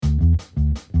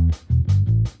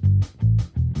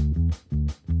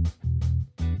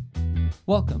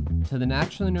Welcome to the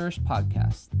Naturally Nourished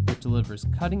podcast that delivers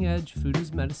cutting-edge food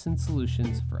as medicine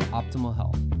solutions for optimal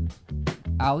health.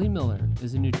 Ali Miller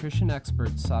is a nutrition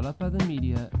expert sought out by the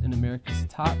media and America's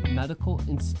top medical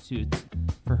institutes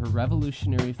for her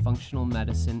revolutionary functional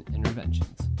medicine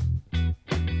interventions.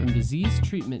 From disease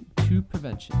treatment to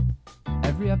prevention,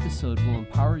 every episode will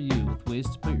empower you with ways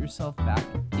to put yourself back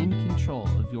in control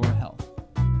of your health.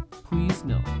 Please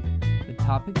note, the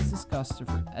topics discussed are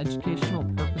for educational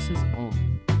purposes only.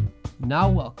 Now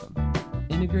welcome,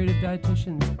 integrative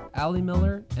dietitians Ali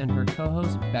Miller and her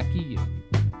co-host Becky Yu.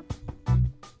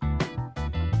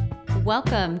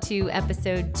 Welcome to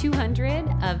episode 200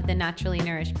 of the Naturally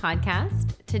Nourished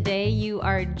podcast. Today you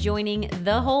are joining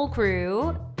the whole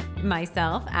crew,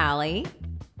 myself, Ali,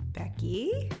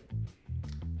 Becky,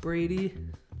 Brady,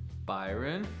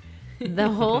 Byron. The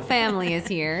whole family is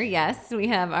here. Yes, we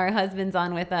have our husbands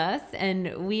on with us,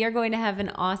 and we are going to have an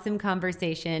awesome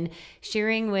conversation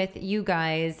sharing with you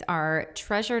guys, our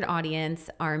treasured audience,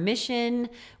 our mission.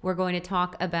 We're going to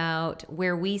talk about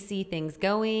where we see things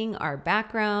going, our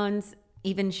backgrounds,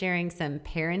 even sharing some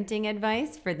parenting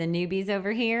advice for the newbies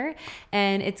over here.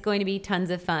 And it's going to be tons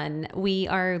of fun. We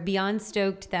are beyond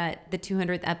stoked that the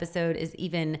 200th episode is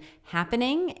even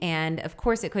happening. And of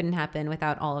course, it couldn't happen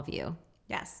without all of you.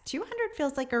 yes, 200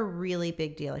 feels like a really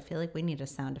big deal. I feel like we need a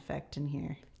sound effect in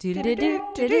here.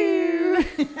 Do-do-do-do-do.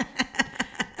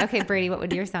 Okay, Brady, what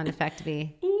would your sound effect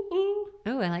be?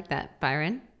 Oh, I like that.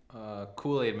 Byron?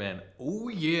 Kool-Aid Man. Oh,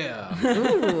 yeah.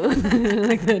 Ooh, I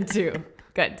like that too.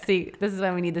 Good. See, this is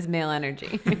why we need this male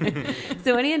energy.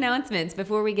 So any announcements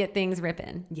before we get things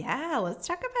ripping? Yeah, let's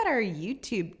talk about our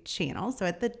YouTube channel. So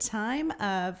at the time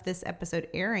of this episode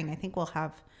airing, I think we'll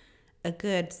have a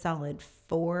good solid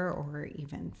 4 or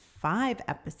even 5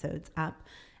 episodes up.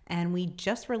 And we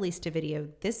just released a video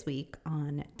this week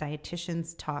on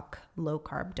Dietitians Talk Low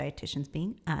Carb, dietitians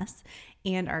being us,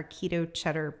 and our keto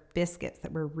cheddar biscuits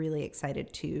that we're really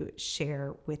excited to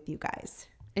share with you guys.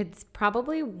 It's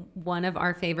probably one of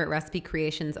our favorite recipe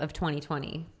creations of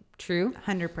 2020. True?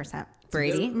 100%.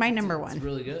 Brady? My number one. It's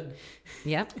really good.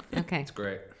 Yep. Okay. It's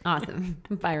great. Awesome.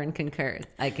 Byron concurs.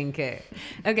 I concur.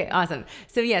 Okay, awesome.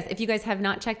 So yes, if you guys have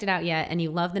not checked it out yet and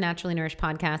you love the Naturally Nourished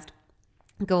podcast,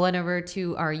 go on over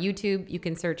to our YouTube. You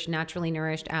can search Naturally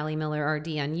Nourished Ali Miller RD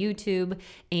on YouTube.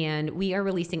 And we are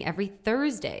releasing every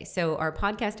Thursday. So our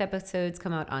podcast episodes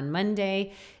come out on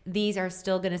Monday. These are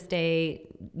still going to stay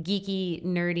geeky,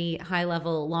 nerdy, high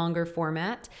level, longer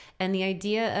format. And the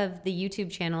idea of the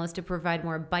YouTube channel is to provide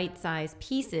more bite-sized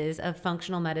pieces of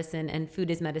functional medicine and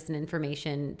food as medicine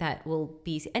information that will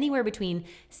be anywhere between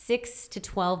 6 to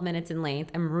 12 minutes in length.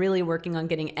 I'm really working on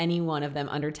getting any one of them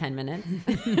under 10 minutes.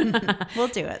 We'll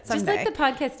do it someday. Just like the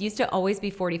podcast used to always be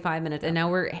 45 minutes, and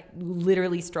now we're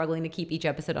literally struggling to keep each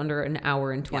episode under an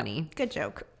hour and 20. Yeah, good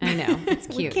joke. I know. It's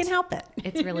cute. We can't help it.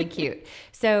 It's really cute.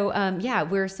 So, yeah,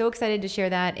 we're so excited to share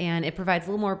that, and it provides a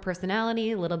little more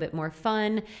personality, a little bit more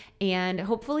fun, and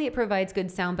hopefully it provides good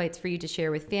sound bites for you to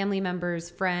share with family members,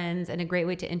 friends, and a great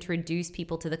way to introduce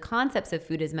people to the concepts of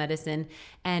food as medicine.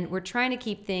 And we're trying to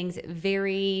keep things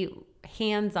very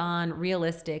hands-on,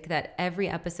 realistic, that every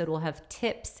episode will have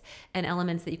tips and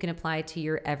elements that you can apply to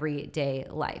your everyday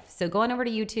life. So go on over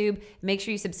to YouTube, make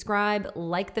sure you subscribe,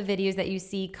 like the videos that you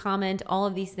see, comment. All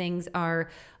of these things are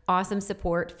awesome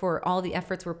support for all the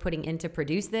efforts we're putting in to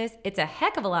produce this. It's a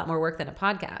heck of a lot more work than a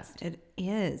podcast. It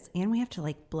is. And we have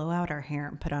to blow out our hair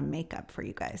and put on makeup for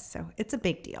you guys. So it's a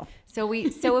big deal. So we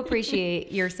so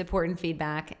appreciate your support and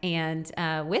feedback. And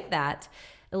with that,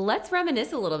 let's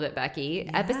reminisce a little bit, Becky.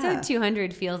 Yeah. Episode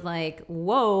 200 feels like,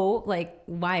 whoa, like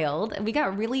wild. We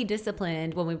got really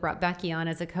disciplined when we brought Becky on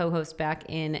as a co-host back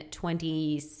in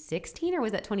 2016, or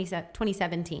was that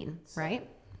 2017, right?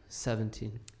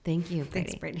 17. Thank you, Brady.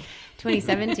 Thanks, Brady.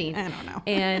 2017. I don't know.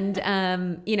 And,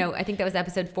 I think that was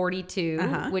episode 42,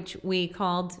 which we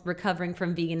called Recovering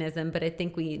from Veganism, but I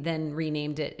think we then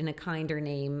renamed it in a kinder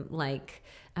name, like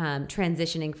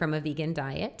Transitioning from a Vegan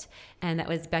Diet. And that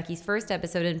was Becky's first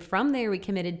episode. And from there, we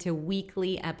committed to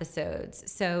weekly episodes.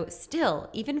 So still,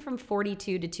 even from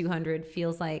 42 to 200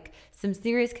 feels like some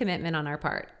serious commitment on our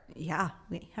part. Yeah,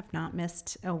 we have not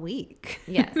missed a week.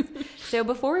 Yes. So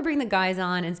before we bring the guys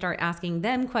on and start asking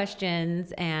them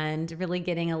questions and really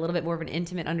getting a little bit more of an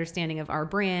intimate understanding of our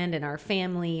brand and our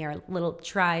family, our little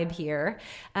tribe here,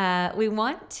 we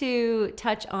want to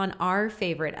touch on our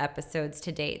favorite episodes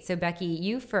to date. So Becky,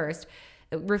 you first,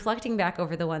 reflecting back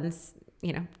over the ones,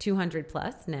 200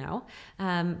 plus now,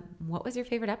 what was your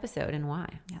favorite episode and why?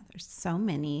 Yeah, there's so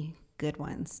many good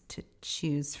ones to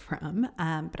choose from.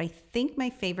 But I think my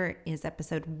favorite is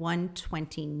episode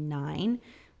 129,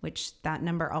 which that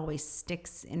number always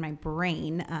sticks in my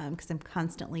brain because I'm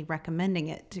constantly recommending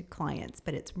it to clients,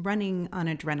 but it's running on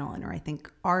adrenaline, or I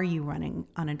think, are you running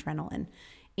on adrenaline?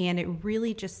 And it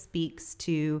really just speaks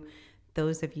to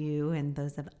those of you and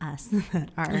those of us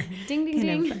that are Ding,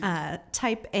 ding, ding.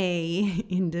 Type A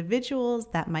individuals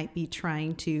that might be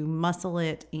trying to muscle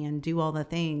it and do all the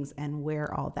things and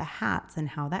wear all the hats, and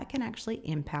how that can actually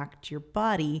impact your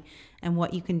body and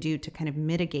what you can do to kind of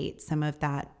mitigate some of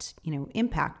that,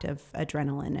 impact of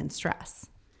adrenaline and stress.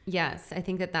 Yes, I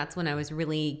think that's when I was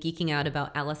really geeking out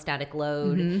about allostatic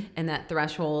load and that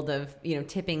threshold of,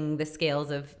 tipping the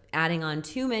scales of adding on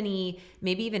too many,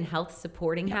 maybe even health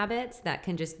supporting habits that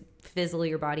can just fizzle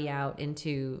your body out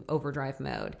into overdrive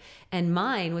mode. And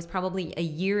mine was probably a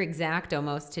year exact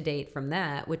almost to date from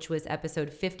that, which was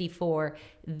episode 54,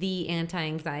 The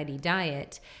Anti-Anxiety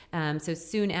Diet. So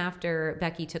soon after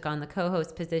Becky took on the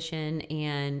co-host position,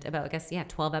 and about,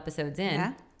 12 episodes in.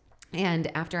 Yeah. And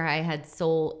after I had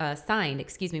signed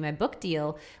my book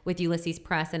deal with Ulysses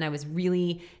Press, and I was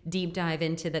really deep dive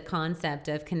into the concept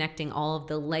of connecting all of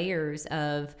the layers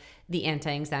of the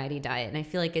anti-anxiety diet. And I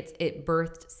feel like it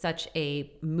birthed such a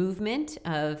movement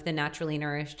of the Naturally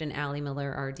Nourished and Allie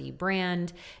Miller RD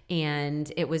brand.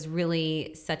 And it was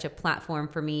really such a platform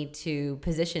for me to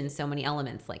position so many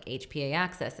elements like HPA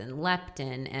axis and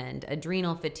leptin and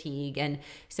adrenal fatigue. And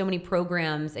so many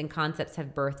programs and concepts have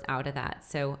birthed out of that.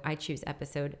 So I choose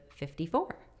episode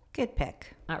 54. Good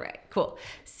pick. All right, cool.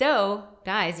 So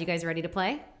guys, you guys ready to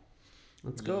play?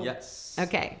 Let's go. Yes.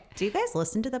 Okay. Do you guys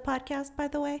listen to the podcast, by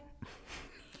the way?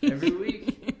 Every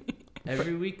week.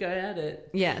 Every week I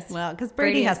edit. Yes. Well, because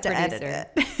Brady has to edit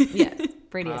it. Yes.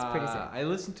 Brady is producer. I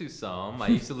listen to some. I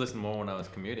used to listen more when I was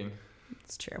commuting.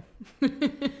 It's true.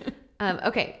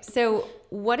 Okay. So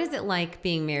what is it like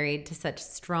being married to such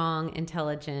strong,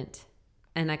 intelligent,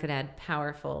 and I could add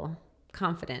powerful,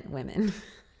 confident women?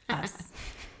 Us.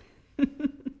 You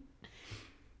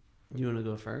want to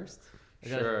go first?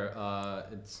 Sure.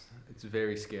 It's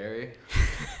very scary.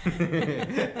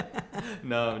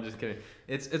 No, I'm just kidding.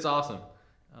 It's awesome.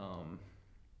 I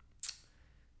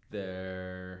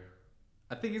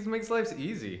think it makes life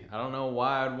easy. I don't know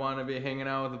why I'd want to be hanging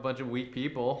out with a bunch of weak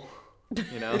people.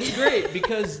 It's great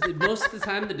because most of the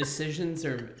time the decisions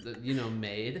are,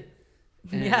 made.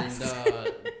 And, Yes.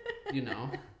 you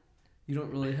don't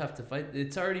really have to fight.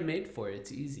 It's already made for you.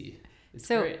 It's easy. It's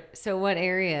So, great. so what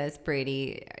areas,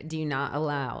 Brady, do you not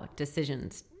allow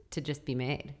decisions to just be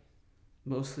made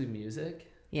Mostly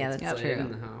music. Yeah, It's that's played true.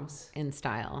 in the house. in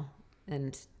style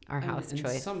and our I mean, house in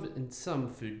choice? some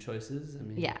food choices. I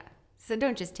mean, Yeah. So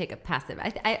don't just take a passive.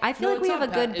 I feel No, like we it's have a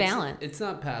not good balance. It's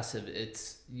not passive.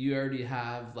 It's you already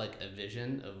have like a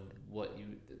vision of what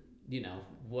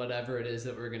whatever it is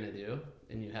that we're gonna do,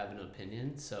 and you have an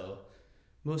opinion. So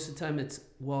most of the time, it's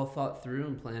well thought through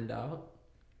and planned out,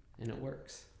 and it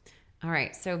works. All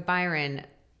right. So Byron,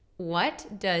 what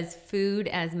does food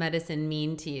as medicine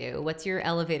mean to you? What's your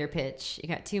elevator pitch? You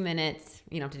got 2 minutes.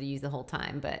 You don't have to use the whole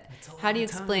time, but how do you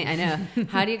explain? I know.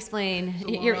 How do you explain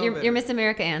your Miss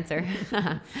America answer?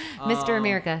 Mr.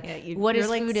 America. Yeah, what you're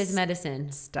is like food as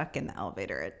medicine? Stuck in the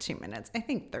elevator at 2 minutes. I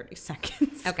think 30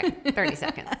 seconds. Okay, 30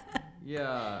 seconds.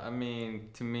 Yeah, I mean,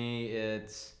 to me,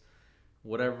 it's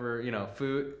whatever,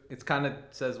 food, it kind of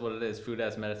says what it is, food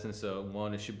as medicine. So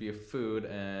one, it should be a food,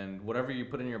 and whatever you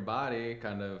put in your body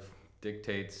kind of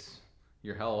dictates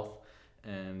your health.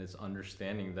 And it's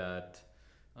understanding that,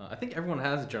 I think everyone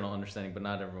has a general understanding, but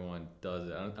not everyone does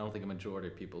it. I don't think a majority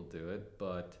of people do it,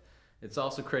 but it's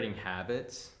also creating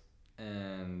habits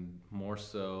and more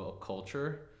so a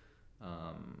culture.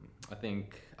 I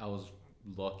think I was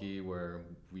lucky where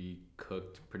we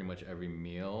cooked pretty much every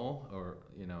meal, or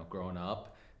growing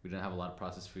up we didn't have a lot of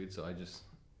processed food, so I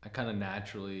kind of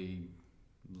naturally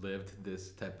lived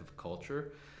this type of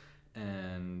culture,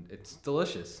 and it's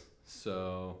delicious.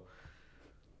 So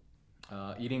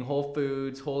eating whole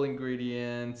foods, whole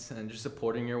ingredients, and just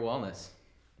supporting your wellness,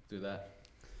 do that.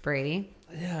 Brady.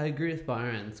 Yeah, I agree with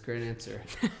Byron. It's a great answer.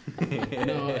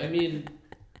 No, I mean,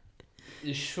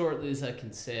 as shortly as I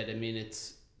can say it, I mean,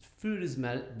 it's food is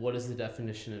what is the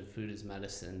definition of food as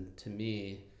medicine to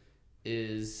me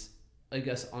is, I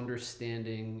guess,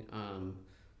 understanding,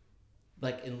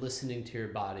 like, in listening to your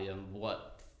body and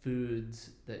what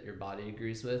foods that your body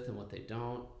agrees with and what they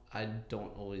don't. I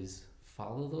don't always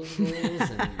follow those rules,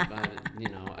 and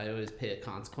I always pay a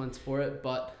consequence for it,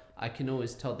 but I can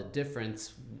always tell the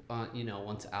difference,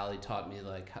 once Allie taught me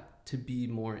to be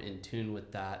more in tune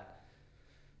with that.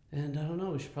 And I don't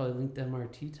know, we should probably link the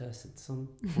MRT test at some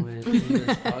point in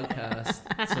this podcast.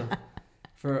 So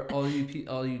For all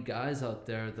you guys out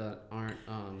there that aren't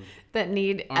that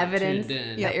need aren't evidence tuned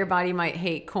in. that your body might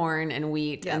hate corn and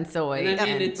wheat and soy. And I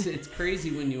mean, it's crazy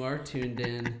when you are tuned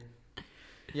in.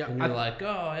 Yeah, And you're like,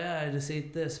 oh yeah, I just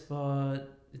ate this,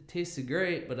 but it tasted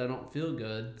great, but I don't feel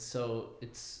good. So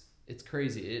it's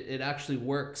crazy. It actually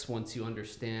works once you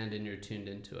understand and you're tuned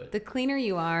into it. The cleaner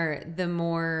you are, the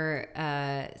more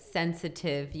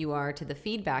sensitive you are to the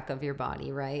feedback of your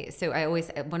body, right? So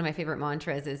one of my favorite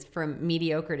mantras is from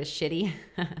mediocre to shitty.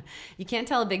 You can't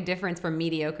tell a big difference from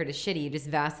mediocre to shitty. You just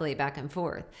vacillate back and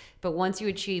forth. But once you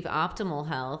achieve optimal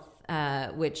health,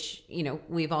 which,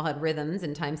 we've all had rhythms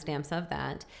and timestamps of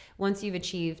that. Once you've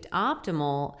achieved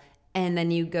optimal and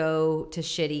then you go to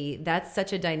shitty, that's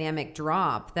such a dynamic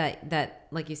drop that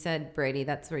like you said, Brady,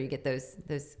 that's where you get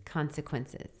those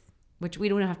consequences, which we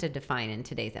don't have to define in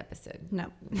today's episode. No.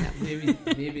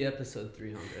 Maybe episode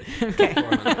 300. Okay.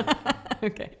 400.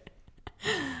 Okay.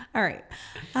 All right.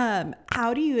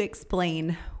 How do you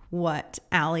explain what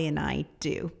Allie and I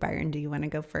do? Byron, do you want to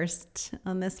go first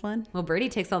on this one? Well, Brady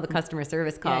takes all the customer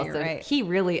service calls. you're so right. He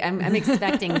really, I'm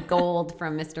expecting gold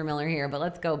from Mr. Miller here, but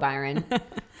let's go, Byron.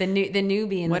 The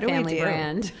newbie in What the do we family do?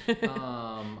 brand.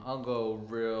 I'll go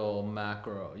real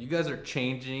macro. You guys are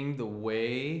changing the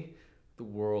way the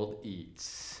world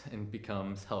eats and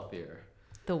becomes healthier.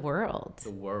 The world. The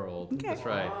world. Okay. That's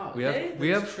right. Wow, We have okay, we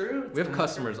that's have true. It's we have kinda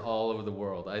customers all over the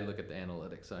world. I look at the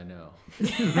analytics, so I know.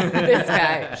 This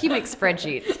guy, he makes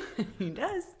spreadsheets. He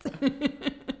does.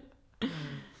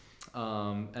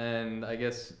 And I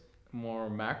guess more or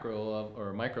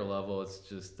micro level, it's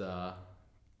just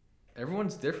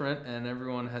everyone's different and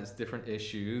everyone has different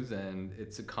issues, and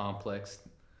it's a complex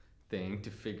thing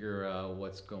to figure out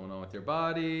what's going on with your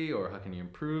body or how can you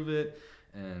improve it.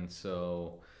 And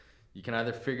so you can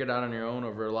either figure it out on your own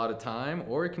over a lot of time,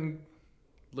 or you can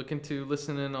look into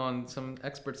listening on some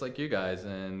experts like you guys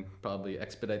and probably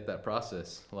expedite that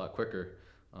process a lot quicker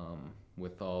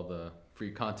with all the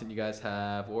free content you guys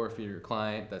have. Or if you're a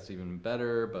client, that's even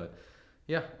better. But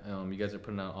yeah, you guys are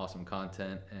putting out awesome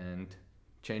content and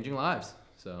changing lives,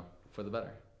 so for the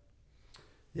better.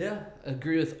 Yeah,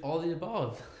 agree with all the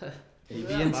above. A, B,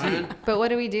 and C. But what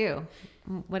do we do?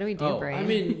 What do we do, Oh, Brady? I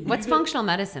mean, what's functional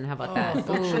medicine? How about that?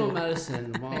 Functional Ooh.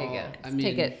 medicine. Well, There you go. I Let's mean,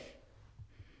 take it.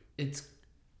 it's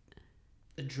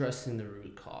addressing the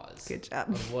root cause. Good job.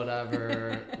 Of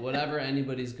whatever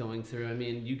anybody's going through. I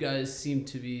mean, you guys seem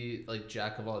to be like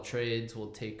jack of all trades.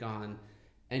 Will take on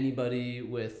anybody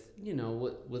with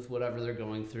with whatever they're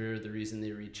going through. The reason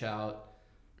they reach out.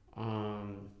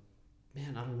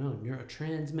 Man, I don't know,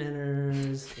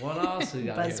 neurotransmitters. What else we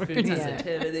got here? Food Buzzwords.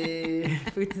 sensitivity.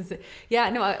 Yeah,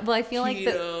 no. I feel like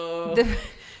keto.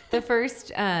 the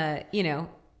first,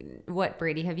 what,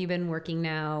 Brady? Have you been working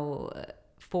now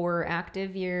 4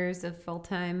 active years of full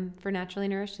time for Naturally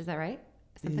Nourished? Is that right?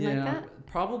 Something like that.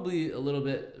 Probably a little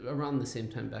bit around the same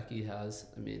time Becky has.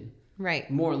 I mean, Right.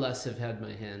 more or less have had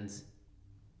my hands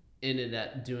in it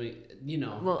at doing,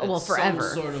 Well, at some forever.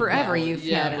 sort of Forever level. you've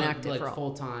had an but active like role.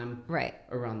 full time Right.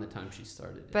 around the time she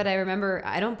started. But I remember,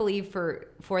 I don't believe for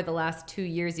the last 2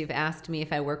 years you've asked me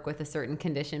if I work with a certain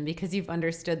condition, because you've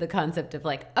understood the concept of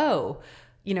like,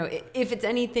 if it's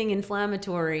anything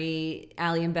inflammatory,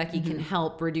 Allie and Becky can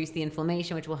help reduce the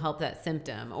inflammation, which will help that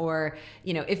symptom. Or,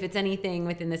 if it's anything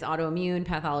within this autoimmune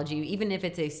pathology, even if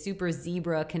it's a super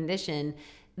zebra condition,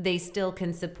 they still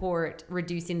can support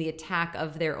reducing the attack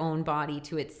of their own body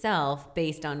to itself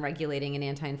based on regulating an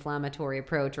anti-inflammatory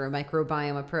approach or a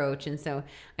microbiome approach. And so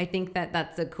I think that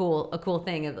that's a cool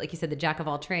thing of, like you said, the jack of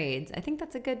all trades. I think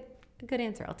that's a good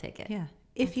answer. I'll take it. Yeah.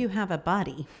 If you have a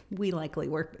body, we likely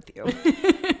work with you.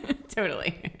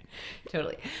 Totally.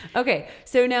 Okay.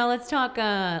 So now let's talk,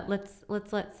 let's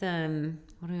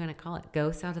what do we want to call it?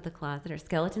 Ghosts out of the closet or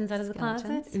skeletons out of the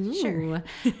closet? Sure.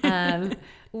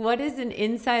 What is an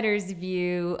insider's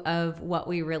view of what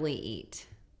we really eat?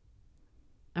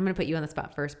 I'm going to put you on the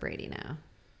spot first, Brady, now.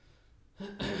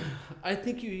 I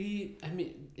think you eat,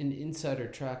 an insider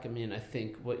track. I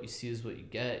think what you see is what you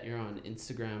get. You're on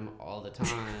Instagram all the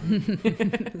time.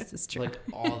 This is true. Like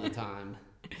all the time.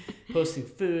 Posting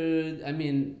food.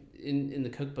 In the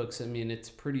cookbooks, it's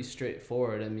pretty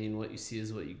straightforward. What you see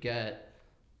is what you get.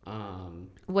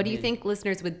 What do you think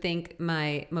listeners would think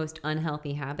my most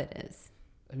unhealthy habit is?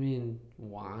 Wine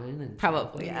and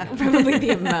Probably, chocolate, yeah. Probably the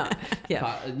amount.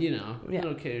 Yeah. an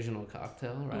occasional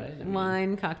cocktail, right?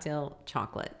 Wine, cocktail,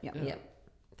 chocolate. Yep. Yep.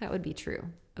 That would be true.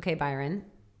 Okay, Byron,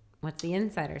 what's the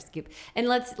insider scoop? And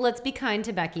let's be kind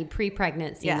to Becky.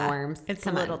 Pre-pregnancy norms. It's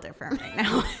Come a little on. different right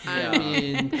now.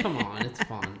 Come on, it's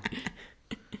fun.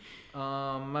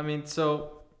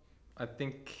 So I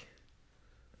think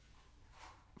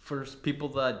for people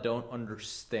that don't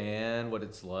understand what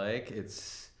it's like,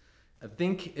 I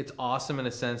think it's awesome in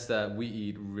a sense that we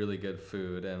eat really good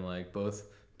food, and like both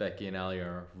Becky and Allie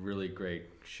are really great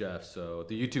chefs. So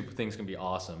the YouTube thing's gonna be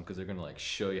awesome because they're gonna like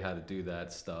show you how to do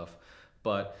that stuff.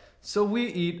 But so we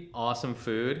eat awesome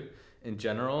food in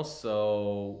general.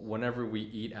 So whenever we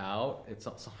eat out,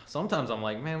 sometimes I'm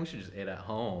like, man, we should just eat at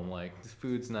home. Like this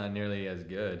food's not nearly as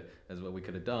good as what we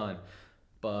could have done.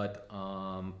 But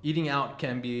eating out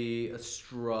can be a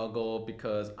struggle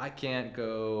because I can't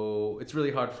go. It's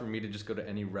really hard for me to just go to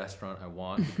any restaurant I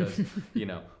want because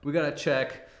we gotta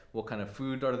check what kind of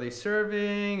food are they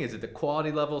serving. Is it the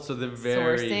quality level? So they're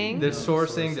Sourcing.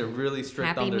 sourcing. They're really strict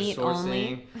Happy on their meat sourcing,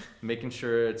 only. making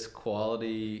sure it's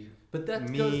quality. But that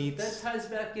meats. that ties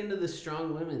back into the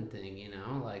strong women thing,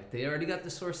 like they already got the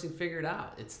sourcing figured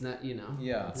out. It's not,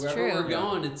 Yeah. It's wherever true. we're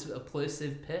going, it's a place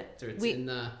they've picked, or it's in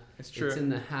the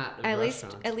hat of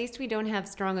restaurants. At least we don't have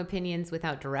strong opinions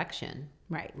without direction.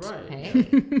 Right. Right. Hey,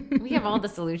 we have all the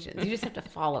solutions. You just have to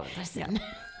follow. Listen.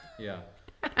 Yeah.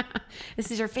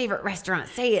 This is your favorite restaurant.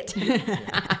 Say it.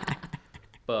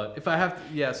 But if I have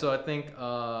to, so I think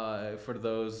for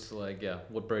those,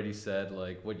 what Brady said,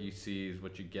 like what you see is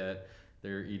what you get.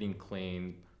 They're eating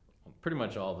clean pretty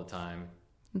much all the time.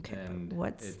 Okay. And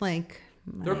What's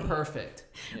They're perfect.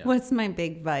 Yeah. what's my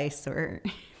big vice or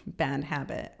bad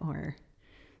habit or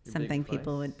Your something big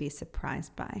people vice? would be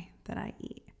surprised by that I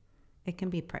eat? It can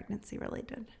be pregnancy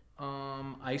related.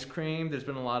 Ice cream. There's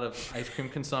been a lot of ice cream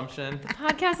consumption.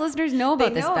 Podcast listeners know about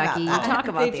They this, know about Becky. that. You talk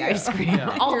about They the do. ice cream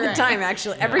Yeah. all You're the right. time,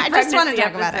 actually. Every I just want to pregnancy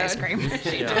talk about ice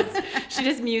episode. cream. She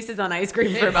just muses on ice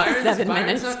cream for about 7 Byron's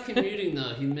minutes. not commuting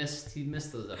though. He missed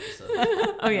those episodes.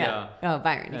 Oh yeah. Oh,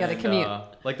 Byron, you got to And, commute.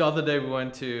 like the other day, we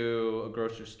went to a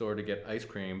grocery store to get ice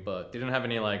cream, but they didn't have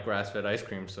any like grass-fed ice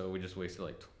cream, so we just wasted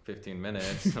like 15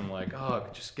 minutes. I'm like,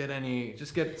 just get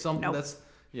something Nope. that's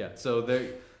So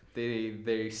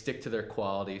they stick to their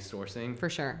quality sourcing, For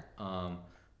sure.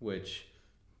 which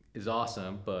is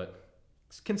awesome, but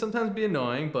can sometimes be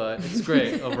annoying. But it's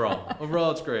great overall.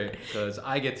 Overall, it's great because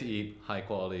I get to eat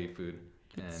high-quality food.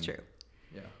 It's And, true.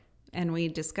 Yeah. And we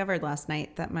discovered last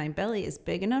night that my belly is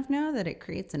big enough now that it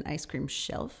creates an ice cream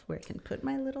shelf where I can put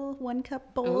my little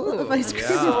 1-cup bowl of ice cream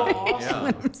Yeah.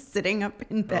 when I'm sitting up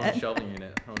in Our own bed. shelving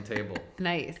unit, our own table.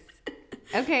 Nice.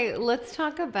 Okay, let's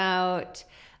talk about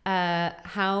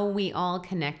how we all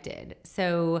connected.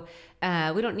 So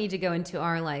we don't need to go into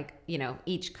our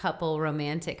each couple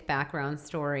romantic background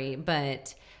story,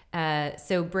 but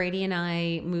so Brady and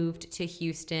I moved to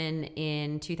Houston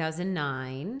in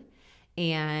 2009.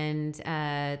 And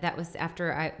that was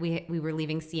after we were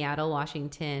leaving Seattle,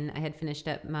 Washington. I had finished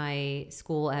up my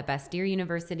school at Bastyr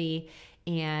University,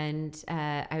 and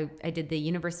I did the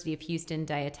University of Houston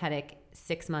dietetic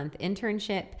 6-month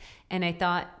internship. And I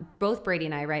thought, both Brady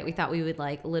and I, right, we thought we would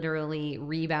literally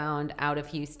rebound out of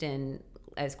Houston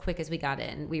as quick as we got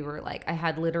in. We were I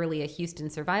had literally a Houston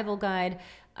survival guide.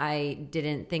 I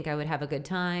didn't think I would have a good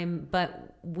time,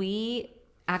 but we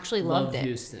actually loved it.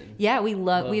 Houston. Yeah, we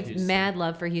have Houston. mad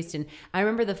love for Houston. I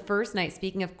remember the first night,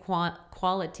 speaking of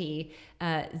quality,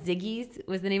 Ziggy's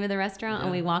was the name of the restaurant,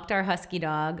 and we walked our husky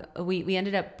dog. We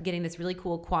ended up getting this really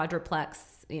cool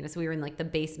quadruplex, so we were in the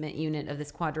basement unit of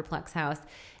this quadruplex house,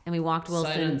 and we walked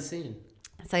Wilson.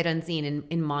 Sight unseen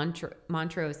in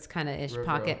Montrose kind of ish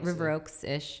pocket, River Oaks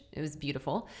ish. It was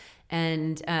beautiful.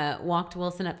 And walked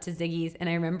Wilson up to Ziggy's. And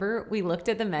I remember we looked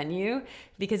at the menu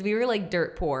because we were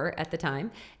dirt poor at the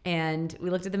time. And we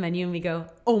looked at the menu and we go,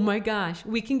 oh my gosh,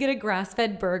 we can get a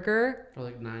grass-fed burger For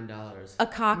 $9. a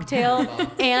cocktail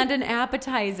and an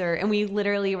appetizer. And we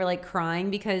literally were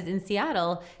crying because in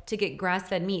Seattle, to get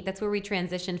grass-fed meat, that's where we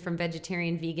transitioned from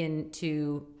vegetarian, vegan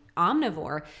to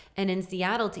omnivore. And in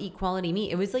Seattle, to eat quality meat,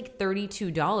 it was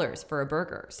 $32 for a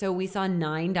burger. So we saw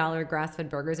 $9 grass-fed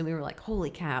burgers and we were like, holy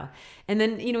cow. And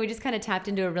then, we just kind of tapped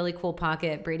into a really cool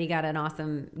pocket. Brady got an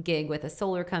awesome gig with a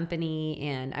solar company,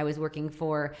 and I was working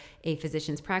for a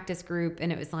physician's practice group.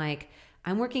 And it was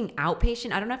I'm working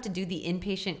outpatient. I don't have to do the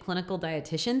inpatient clinical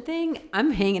dietitian thing.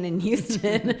 I'm hanging in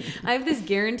Houston. I have this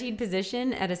guaranteed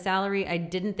position at a salary I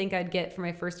didn't think I'd get for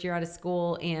my first year out of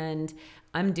school, and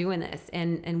I'm doing this.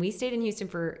 And we stayed in Houston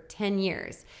for 10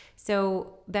 years.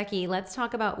 So Becky, let's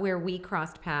talk about where we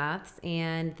crossed paths,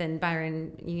 and then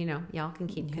Byron, y'all can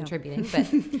keep contributing, but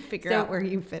Figure out where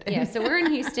you fit in. Yeah, so we're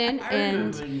in Houston I and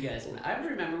remember when you guys met. I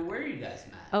remember where you guys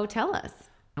met. oh, tell us.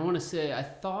 I want to say I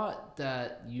thought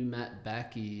that you met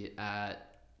Becky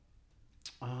at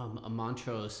a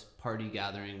Montrose party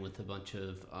gathering with a bunch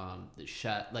of the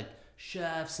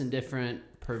chefs and different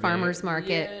Farmers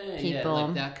market people.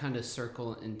 that kind of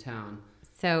circle in town.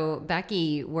 So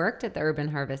Becky worked at the Urban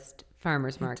Harvest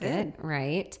Farmers Market,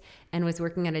 right? And was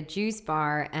working at a juice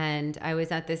bar. And I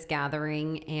was at this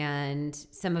gathering, and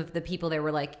some of the people there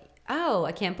were like, "Oh,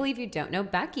 I can't believe you don't know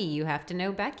Becky. You have to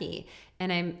know Becky."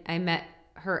 And I met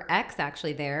her ex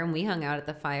actually there, and we hung out at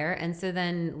the fire. And so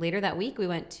then later that week, we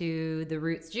went to the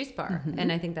Roots Juice Bar.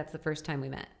 And I think that's the first time we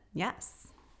met. Yes,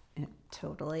 it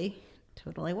totally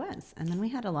was. And then we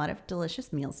had a lot of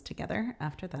delicious meals together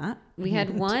after that. We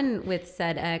had one with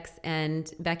said ex,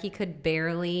 and Becky could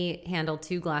barely handle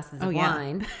 2 glasses of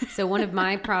wine. So one of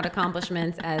my proud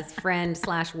accomplishments as friend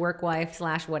 / work wife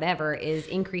 / whatever is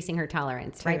increasing her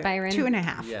tolerance. Right, Byron?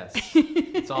 2.5. Yes.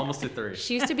 It's almost a 3.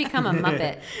 She used to become a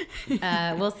Muppet.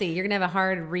 We'll see. You're going to have a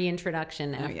hard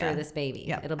reintroduction after this baby.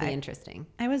 Yep. It'll be interesting.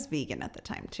 I was vegan at the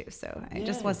time too, so I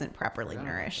just wasn't properly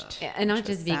nourished. And not which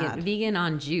just was vegan, sad. vegan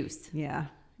on juice. Yeah.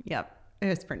 Yep. It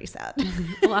was pretty sad.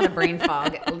 A lot of brain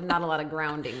fog, not a lot of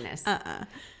groundingness.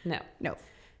 No.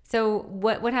 So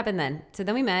what happened then? So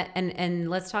then we met, and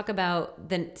let's talk about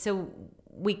then. So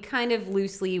we kind of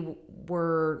loosely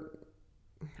were,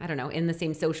 I don't know, in the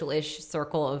same social-ish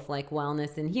circle of like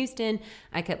wellness in Houston.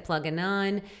 I kept plugging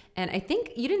on, and I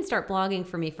think you didn't start blogging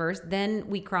for me first. Then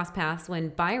we crossed paths when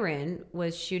Byron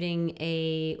was shooting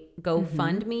a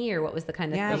GoFundMe, or what was the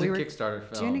kind of Yeah, It was we a were Kickstarter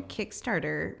film. doing a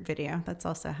Kickstarter video. That's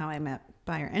also how I met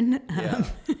Byron. Yeah.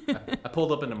 I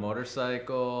pulled up in a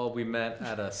motorcycle. We met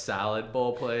at a salad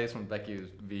bowl place when Becky was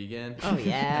vegan. Oh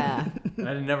yeah.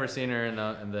 I'd never seen her,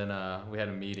 and then we had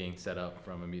a meeting set up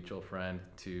from a mutual friend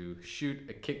to shoot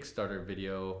a Kickstarter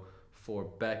video for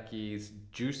Becky's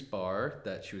juice bar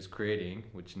that she was creating,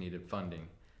 which needed funding.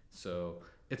 So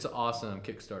it's an awesome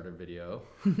Kickstarter video.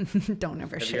 Don't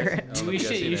ever Have you share guys- it. I don't know if you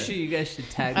guys seen it. You guys should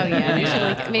tag. Oh that yeah. in. We should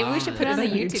link- maybe we should put it on the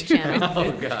YouTube channel. Oh,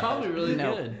 It's God. probably really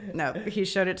No. good. No, he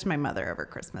showed it to my mother over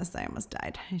Christmas. I almost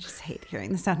died. I just hate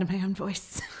hearing the sound of my own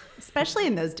voice, especially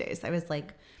in those days. I was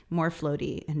like more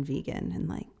floaty and vegan and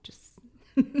like just.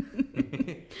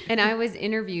 And I was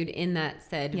interviewed in that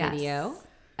said Yes. video.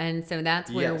 And so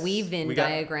that's where Yes. we Venn We got-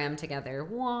 diagrammed together.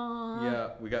 Wah. Yeah,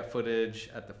 we got footage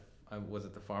at the, was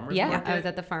it the farmer's Yeah, market? I was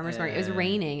at the farmer's market. It was And-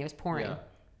 raining. It was pouring.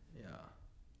 Yeah.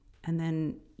 And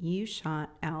then you shot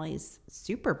Allie's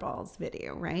Super Balls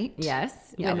video, right?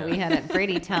 Yes. Yeah. When we had it.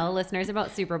 Brady, tell listeners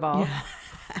about Super Bowl.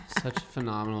 Such a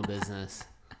phenomenal business.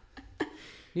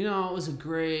 You know, it was a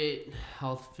great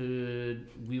health food.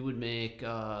 We would make,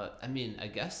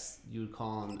 I guess you would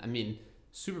call them,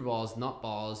 super balls, nut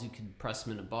balls. You could press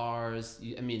them into bars.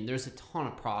 There's a ton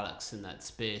of products in that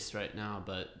space right now,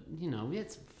 but, we had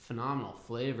some phenomenal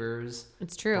flavors.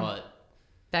 It's true. But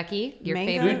Becky, your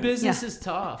Mango? favorite food business is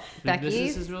tough. Food Becky's?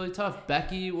 business is really tough.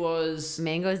 Becky was...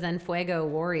 Mango Zen Fuego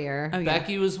warrior. Oh, yeah.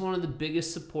 Becky was one of the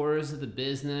biggest supporters of the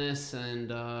business, and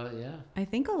yeah. I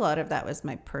think a lot of that was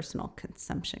my personal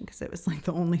consumption because it was like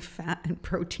the only fat and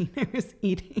protein I was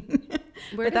eating.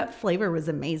 Where But did- that flavor was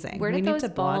amazing. Where we did need those to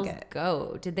blog balls it.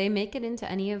 go? Did they make it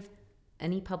into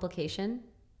any publication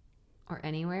or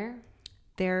anywhere?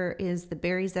 There is the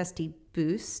Berry Zesty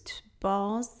Boost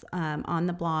balls on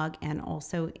the blog and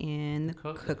also in the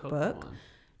cookbook. one.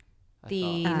 I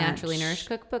The thought- Naturally Nourished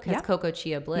cookbook has yep. Cocoa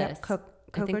Chia Bliss. Yep, I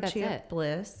Cocoa think that's Chia it.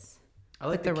 Bliss. I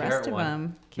like But the carrot rest of one. them,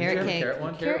 Did you Carrot have a cake. carrot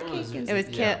one? Carrot one was- cake is- It was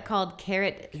yeah. called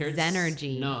Carrot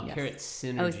Zenergy. No, Yes. carrot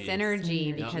synergy. Oh, Synergy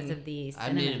Yep. because of the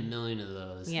I made a cinnamon. million of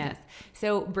those. Yes.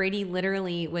 So Brady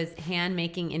literally was hand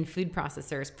making in food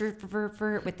processors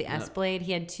with the S blade.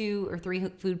 He had 2 or 3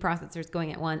 food processors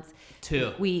going at once.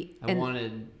 2. And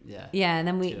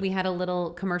then Two. we had a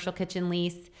little commercial kitchen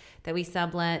lease that we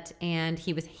sublet, and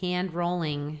he was hand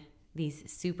rolling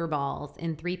these super balls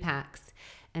in 3 packs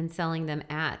and selling them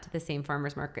at the same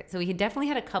farmer's market. So he definitely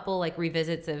had a couple like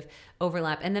revisits of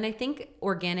overlap. And then I think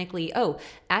organically,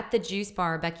 at the juice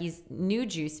bar, Becky's new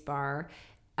juice bar,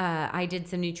 I did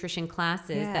some nutrition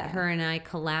classes that her and I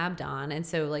collabed on. And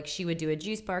so like she would do a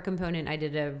juice bar component. I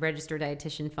did a registered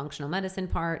dietitian functional medicine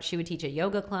part. She would teach a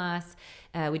yoga class.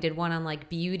 We did one on like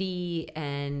beauty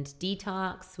and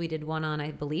detox. We did one on, I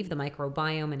believe, the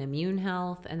microbiome and immune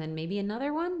health. And then maybe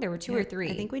another one. There were 2 or 3.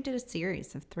 I think we did a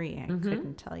series of 3. I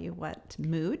couldn't tell you what.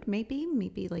 Mood,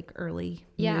 maybe like early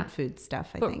mood food stuff,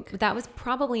 I think. But that was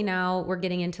probably now we're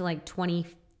getting into like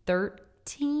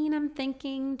 2013, I'm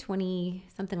thinking 20,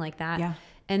 something like that. Yeah.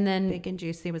 And then Big and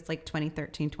Juicy was like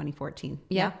 2013, 2014.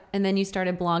 Yeah. And then you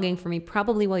started blogging for me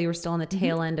probably while you were still on the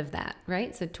tail end of that,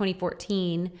 right? So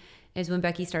 2014 is when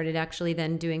Becky started actually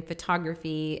then doing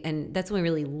photography. And that's when we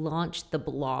really launched the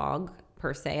blog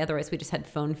per se. Otherwise, we just had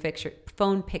phone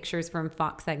pictures from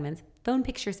Fox segments. Phone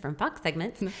pictures from Fox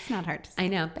segments. That's not hard to say. I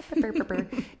know.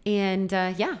 And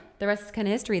the rest is kind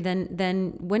of history.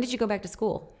 Then when did you go back to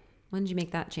school? When did you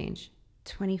make that change?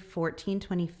 2014,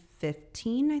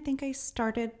 2015, I think I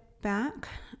started back.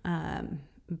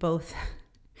 Both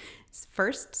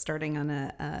first starting on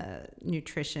a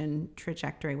nutrition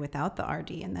trajectory without the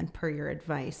RD, and then per your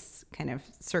advice kind of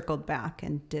circled back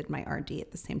and did my RD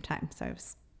at the same time. So I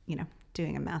was,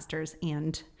 doing a master's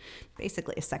and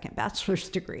basically a second bachelor's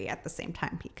degree at the same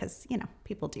time because,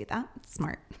 people do that. It's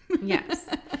smart. Yes.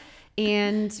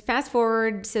 And fast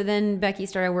forward, so then Becky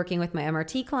started working with my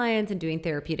MRT clients and doing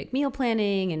therapeutic meal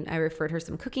planning, and I referred her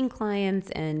some cooking clients.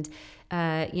 And,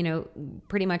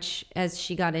 pretty much as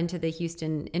she got into the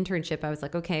Houston internship, I was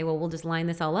like, okay, well, we'll just line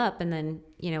this all up and then,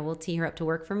 we'll tee her up to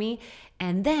work for me.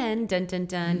 And then, dun, dun,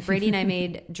 dun, Brady and I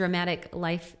made dramatic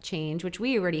life change, which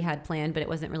we already had planned, but it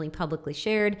wasn't really publicly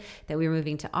shared, that we were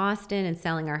moving to Austin and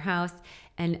selling our house.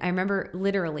 And I remember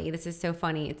literally, this is so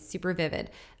funny, it's super vivid.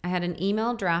 I had an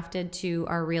email drafted to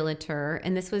our realtor,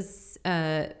 and this was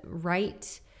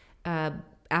right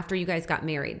after you guys got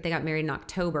married. They got married in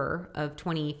October of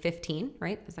 2015,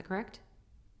 right? Is that correct?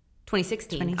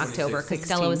 2016, October, because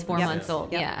Stella was 4 months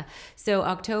old. Yep. Yeah. So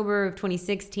October of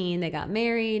 2016, they got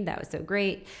married. That was so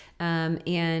great.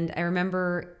 And I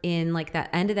remember in like that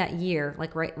end of that year,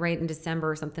 like right in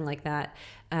December or something like that,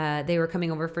 they were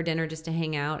coming over for dinner just to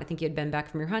hang out. I think you had been back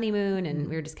from your honeymoon and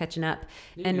we were just catching up.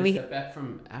 And we got back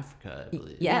from Africa, I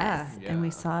believe. Yes. Yeah. And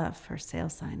we saw a for sale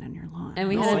sign on your lawn. And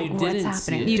we No, had, you what's didn't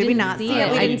happening? see it. Did we not see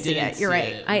it? We I didn't see it. You're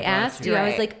right. I asked you, I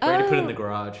was like, oh. Brady put it in the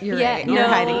garage. You're Yeah, right. no, You're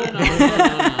hiding No, it.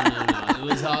 no. It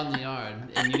was out in the yard,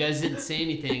 and you guys didn't say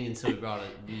anything, and so we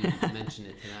mentioned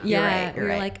it to them. Yeah, right, we you're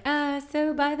were right. like,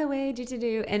 so by the way,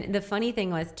 do. And the funny thing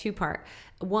was two-part.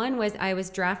 One was I was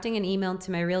drafting an email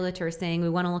to my realtor saying we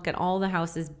want to look at all the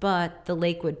houses but the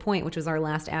Lakewood Point, which was our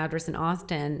last address in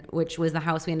Austin, which was the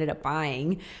house we ended up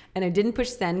buying. And I didn't push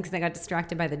send because I got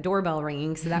distracted by the doorbell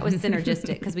ringing. So that was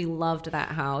synergistic because we loved that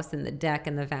house and the deck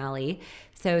and the valley.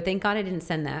 So thank God I didn't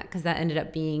send that because that ended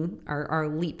up being our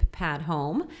leap pad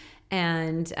home.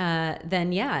 And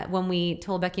then, when we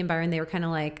told Becky and Byron, they were kind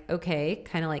of like, okay,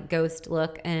 kind of like ghost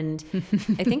look. And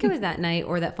I think it was that night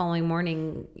or that following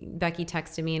morning, Becky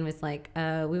texted me and was like, we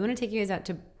want to take you guys out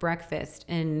to breakfast.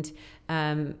 And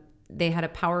they had a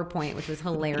PowerPoint, which was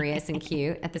hilarious and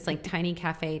cute, at this like tiny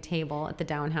cafe table at the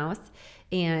Down House.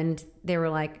 And they were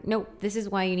like, nope, this is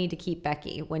why you need to keep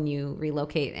Becky when you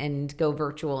relocate and go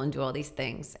virtual and do all these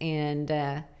things. And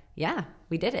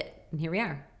we did it. And here we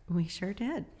are. We sure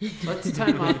did. Let's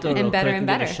time out though, And real better quick and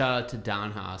give better. a shout out to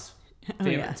Down House.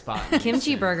 Favorite yeah. spot.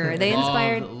 Kimchi burger. They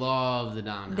inspired Love the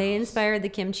Down House. They inspired the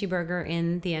kimchi burger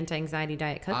in the anti-anxiety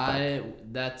diet cookbook.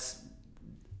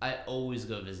 I always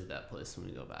go visit that place when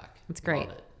we go back. It's great.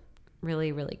 Love it.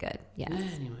 Really, really good. Yes.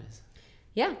 Anyways.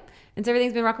 Yeah. And so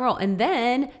everything's been rock and roll. And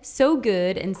then so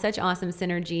good and such awesome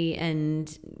synergy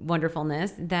and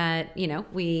wonderfulness that,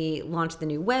 we launched the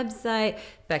new website.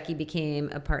 Becky became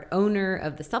a part owner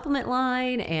of the supplement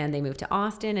line and they moved to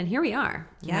Austin. And here we are.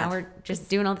 Yeah. Now we're just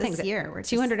doing all the This things. year, we're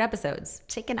 200 episodes.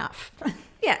 Taking off.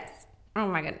 Yes. Oh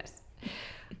my goodness.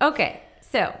 Okay.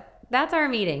 So that's our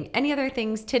meeting. Any other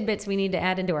things, tidbits we need to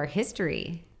add into our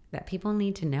history that people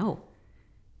need to know?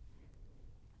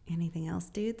 Anything else,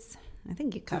 dudes? I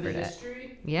think you covered it.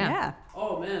 History? Yeah.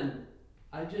 Oh man,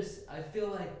 I feel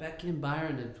like Becky and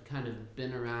Byron have kind of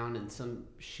been around in some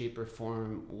shape or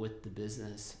form with the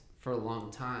business for a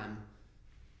long time.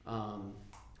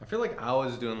 I feel like I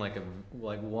was doing like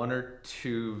one or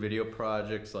two video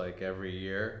projects like every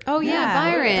year. Oh yeah, Yeah,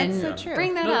 Byron. that's so true.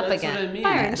 Bring that No, up that's again. what I mean.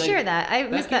 Byron, Like, share that. I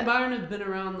missed Becky and that. Byron have been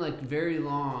around like very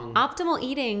long. Optimal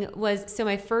Eating was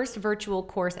my first virtual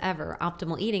course ever.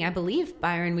 Optimal Eating, I believe,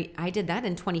 Byron. I did that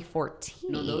in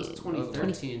 2014. No, that was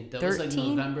 2013. That was like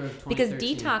 13? November of 2013. Because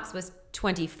Detox was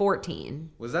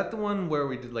 2014. Was that the one where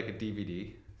we did like a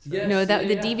DVD? Yes, No, the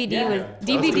DVD was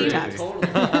DVD. crazy. Totally.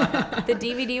 The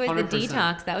DVD was the 100%.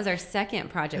 Detox. That was our second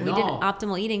project. We No. did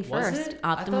Optimal Eating Was first. it?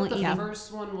 I Optimal thought the Eating.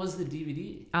 first one was the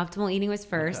DVD. Optimal Eating was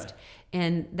first. Okay.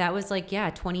 And that was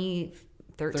 2013.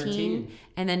 13.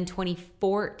 And then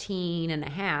 2014 and a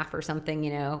half or something,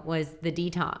 was the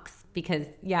Detox. Because,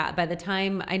 by the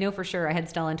time, I know for sure I had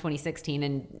Stella in 2016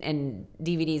 and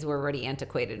DVDs were already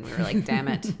antiquated. And we were like, damn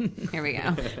it. Here we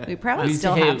go. We probably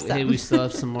still have some. Hey, we still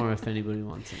have some more if anybody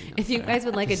wants any. If you guys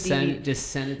would like just a DVD. just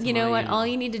send it to You know my what? email. All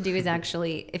you need to do is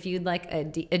actually, if you'd like a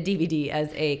DVD as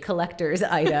a collector's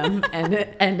item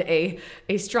and a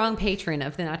strong patron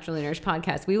of the Naturally Nourished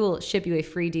podcast, we will ship you a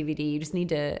free DVD. You just need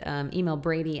to email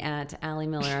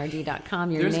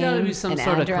Brady@AllieMillerRD.com. Your There's name got to be some and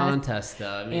sort address, of contest, though.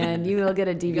 I mean, and you will get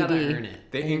a you gotta DVD Value. earn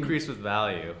it. They increase with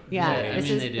value. Yeah, I this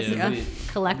mean, is- they this do. is a We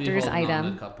collector's holding on to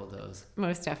item. a couple of those.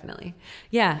 Most definitely.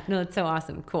 Yeah, no, it's so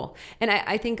awesome. Cool. And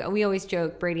I think we always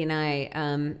joke, Brady and I,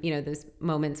 those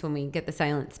moments when we get the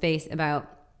silent space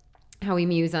about how we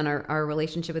muse on our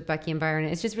relationship with Becky and Byron.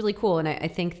 It's just really cool. And I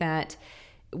think that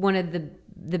one of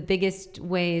the biggest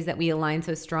ways that we align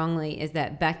so strongly is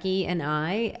that Becky and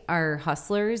I are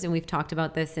hustlers. And we've talked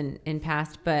about this in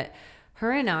past, but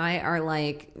her and I are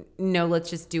like, no, let's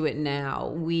just do it now.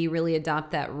 We really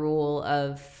adopt that rule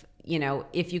of,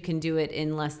 if you can do it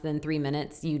in less than 3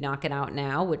 minutes, you knock it out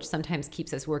now, which sometimes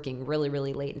keeps us working really,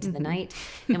 really late into the night.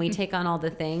 And we take on all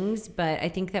the things. But I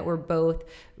think that we're both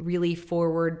really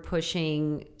forward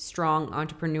pushing, strong,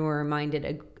 entrepreneur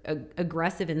minded,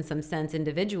 aggressive in some sense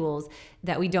individuals,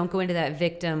 that we don't go into that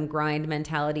victim grind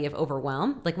mentality of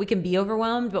overwhelm. Like we can be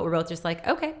overwhelmed, but we're both just like,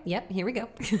 okay, yep, here we go.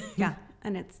 Yeah.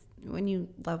 And it's when you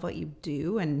love what you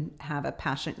do and have a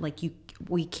passion,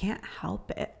 we can't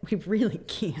help it. We really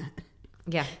can't.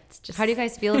 Yeah. It's just, How do you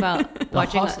guys feel about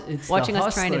watching it's the watching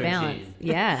us trying to hustler balance? gene.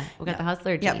 Yeah, we got the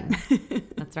hustler gene.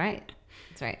 That's right.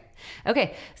 That's right.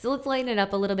 Okay, so let's lighten it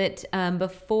up a little bit.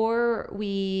 Before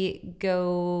we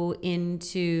go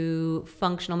into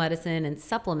functional medicine and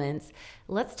supplements,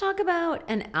 let's talk about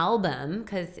an album,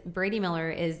 because Brady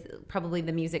Miller is probably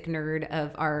the music nerd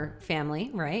of our family,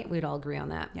 right? We'd all agree on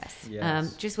that. Yes.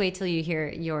 Yes. Just wait till you hear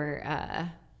your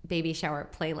baby shower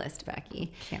playlist,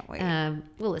 Becky. Can't wait.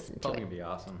 We'll listen to Probably it. gonna be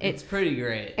awesome. It's pretty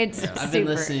great. It's I've been super-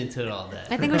 listening to it all day.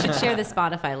 I think we should share the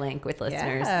Spotify link with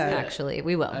listeners. Yeah. Actually,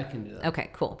 we will. I can do that. Okay,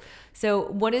 cool. So,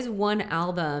 what is one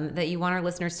album that you want our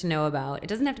listeners to know about? It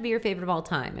doesn't have to be your favorite of all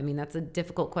time. I mean, that's a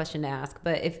difficult question to ask.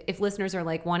 But if listeners are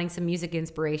like wanting some music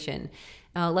inspiration,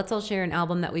 let's all share an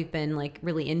album that we've been like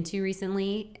really into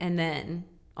recently, and then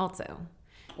also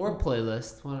Or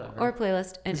playlist, whatever. or a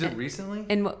playlist. And, Is it recently?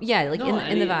 and yeah, like no,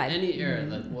 in the vibe. Any era,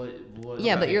 like what?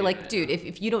 Yeah, but you're right like, dude,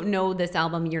 if you don't know this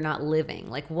album, you're not living.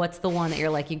 Like, what's the one that you're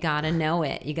like, you gotta know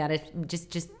it. You gotta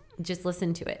just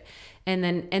listen to it. And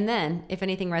then if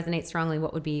anything resonates strongly,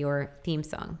 what would be your theme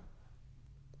song?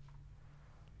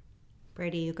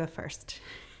 Brady, you go first.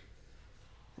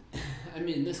 I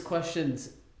mean, this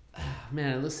question's,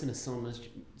 man, I listen to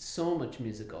so much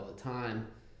music all the time.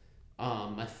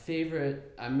 My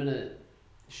favorite, I'm gonna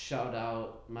shout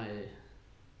out my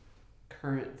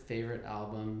current favorite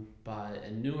album by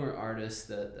a newer artist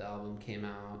that the album came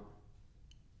out,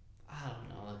 I don't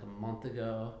know, like a month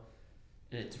ago.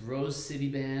 And it's Rose City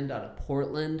Band out of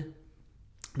Portland.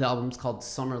 The album's called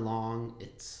Summer Long.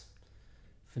 It's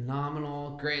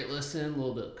phenomenal, great listen, a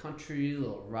little bit of country, a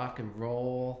little rock and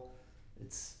roll.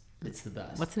 It's the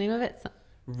best. What's the name of it?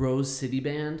 Rose City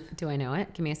Band? Do I know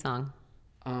it? Give me a song.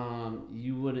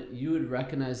 You would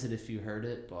recognize it if you heard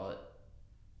it, but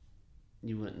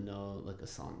you wouldn't know like a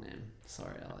song name.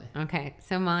 Sorry, Allie. Okay,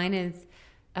 so mine is,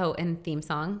 and theme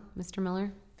song, Mr.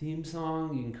 Miller. Theme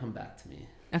song, you can come back to me.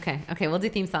 Okay, we'll do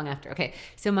theme song after. Okay,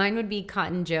 so mine would be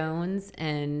Cotton Jones,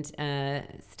 and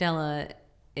Stella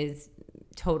is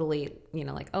totally,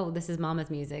 like, oh, this is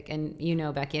Mama's music. And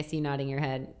Becky, I see you nodding your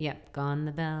head. Yep, Gone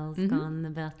the Bells, Gone the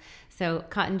Bells. So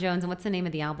Cotton Jones, and what's the name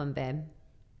of the album, babe?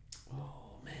 Oh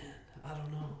man, I don't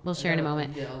know. We'll share in a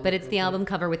moment. Yeah, I'll But look it's the real album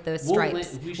cover with those We'll stripes.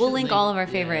 link- we We'll should link all of our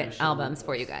link- yeah, favorite we should albums link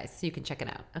for you those. guys, so you can check it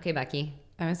out. Okay, Becky.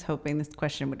 I was hoping this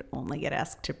question would only get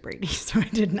asked to Brady, so I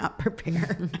did not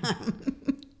prepare.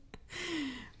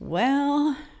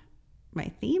 Well,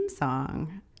 my theme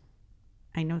song,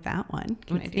 I know that one.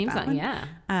 Can What's I the do theme that song? one?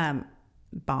 Yeah.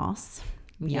 Boss,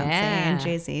 Beyonce Yeah. and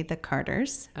Jay-Z, the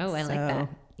Carters. Oh, I like So that.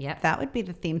 Yep. That would be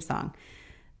the theme song.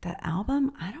 That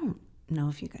album, I don't know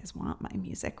if you guys want my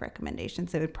music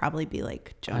recommendations. It would probably be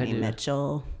like Joni do.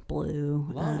 Mitchell, Blue.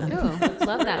 Love it. Oh,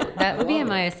 love that. That would be in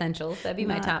my essentials. That'd be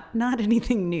my top. Not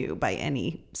anything new by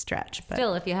any stretch, but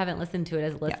Still, if you haven't listened to it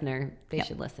as a listener, they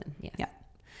should listen. Yes. Yeah.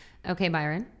 Okay,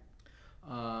 Byron.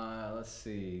 Let's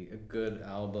see. A good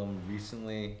album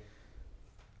recently.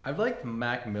 I've liked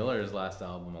Mac Miller's last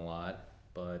album a lot,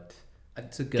 but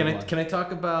It's a good one. Can I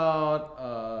talk about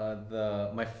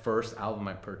my first album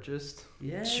I purchased?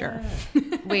 Yeah. Sure.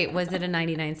 Wait, was it a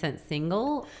 99-cent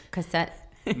single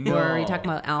cassette? No, Or are you talking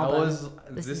about album?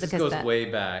 This is a goes cassette. way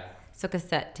back. So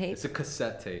cassette tape? It's a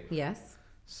cassette tape. Yes.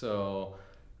 So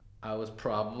I was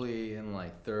probably in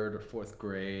like 3rd or 4th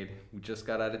grade. We just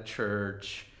got out of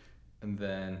church, and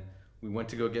then we went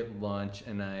to go get lunch,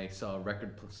 and I saw a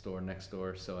record store next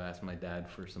door, so I asked my dad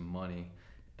for some money.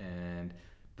 And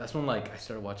that's when like I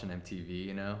started watching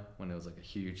MTV, when it was like a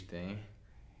huge thing.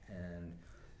 And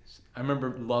I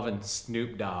remember loving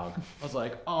Snoop Dogg. I was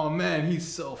like, oh man, he's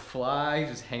so fly. He's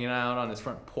just hanging out on his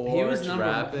front porch, He was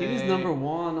rapping. number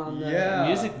one on the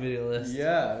music video list.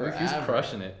 Yeah, forever. he's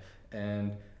crushing it.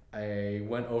 And I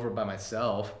went over by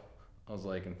myself. I was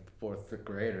like in 4th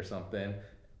grade or something.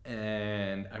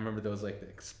 And I remember there was like the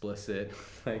explicit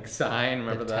like sign.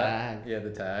 Remember The that? tag. Yeah,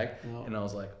 the tag. Oh. And I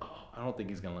was like, oh, I don't think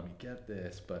he's gonna let me get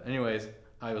this. But anyways,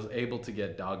 I was able to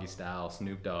get Doggy Style,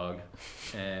 Snoop Dogg,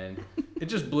 and it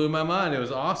just blew my mind. It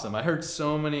was awesome. I heard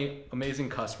so many amazing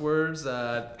cuss words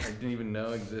that I didn't even know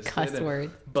existed. Cuss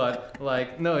words. But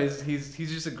like, no, he's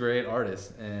just a great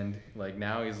artist, and like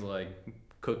now he's like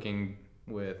cooking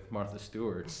with Martha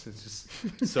Stewart. It's just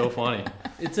so funny.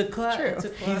 It's a true. It's a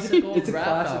classic old It's a rap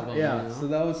classic, album. yeah. You know? So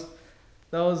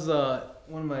that was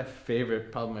one of my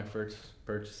favorite, probably my first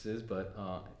purchases. But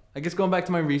I guess going back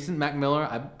to my recent Mac Miller,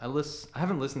 I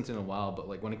haven't listened to it in a while, but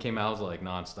like when it came out, I was like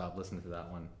nonstop listening to that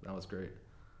one. That was great.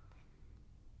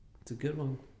 It's a good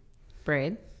one.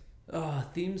 Braid. Oh,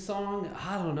 theme song?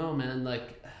 I don't know, man.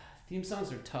 Like, theme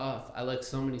songs are tough. I like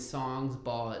so many songs,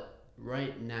 but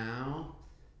right now,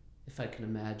 if I can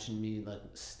imagine me like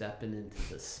stepping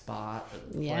into the spot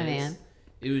or the Yeah, place, man.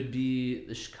 it would be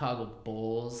the Chicago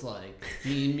Bulls like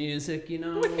theme music, you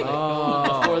know, like,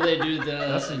 Oh. before they do the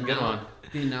That's a good one.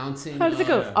 The announcing. How does it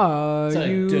go? yeah. Are It's like,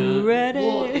 you dun- ready?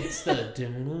 Well, it's the.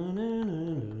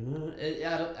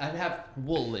 I'd have.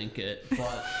 We'll link it,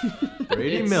 but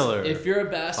Brady it's- Miller. If you're a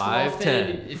basketball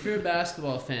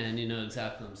 5'10". fan, you know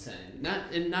exactly what I'm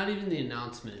saying. Not even the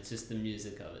announcement. It's just the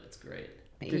music of it. It's great.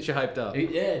 Get you hyped up. Yeah,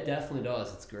 it definitely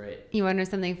does. It's great. You want to know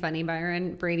something funny,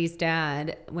 Byron? Brady's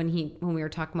dad, when we were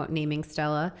talking about naming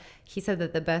Stella, he said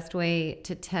that the best way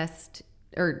to test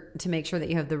or to make sure that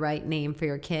you have the right name for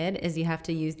your kid is you have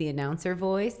to use the announcer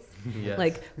voice. Yes.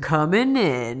 Like, coming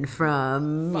in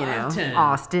from, 5'10".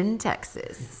 Austin,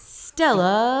 Texas,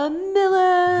 Stella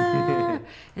Miller.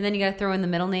 And then you got to throw in the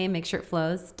middle name, make sure it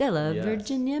flows. Stella Yes.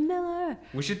 Virginia Miller.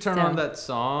 We should turn So- on that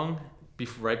song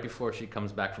right before she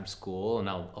comes back from school, and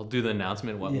I'll do the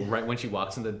announcement right when she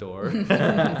walks in the door.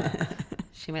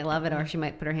 She might love it, or she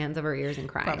might put her hands over her ears and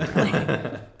cry.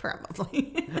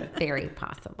 Probably. Very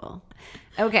possible.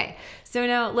 Okay, so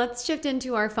now let's shift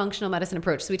into our functional medicine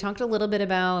approach. So we talked a little bit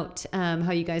about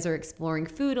how you guys are exploring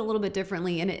food a little bit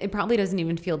differently, and it probably doesn't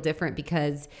even feel different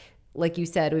because, like you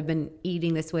said, we've been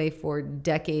eating this way for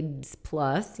decades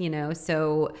plus,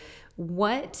 so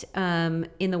what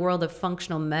in the world of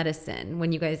functional medicine,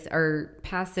 when you guys are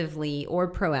passively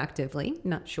or proactively,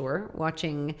 not sure,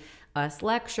 watching us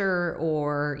lecture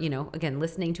or, again,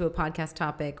 listening to a podcast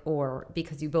topic, or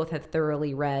because you both have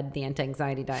thoroughly read the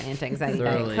Anti-Anxiety Diet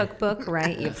Thoroughly. cookbook,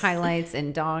 right? You have highlights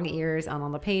and dog ears on all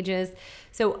the pages.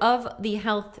 So of the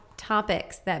health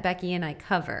topics that Becky and I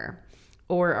cover,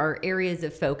 or our areas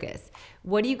of focus,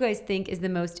 what do you guys think is the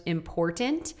most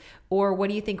important, or what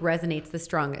do you think resonates the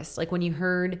strongest? Like when you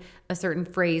heard a certain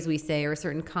phrase we say or a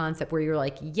certain concept where you're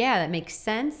like, yeah, that makes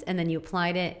sense, and then you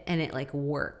applied it and it like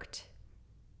worked.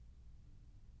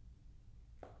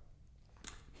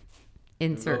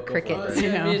 Insert Go for it. crickets.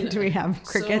 Yeah, I mean, Do we have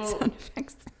cricket so- sound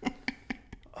effects?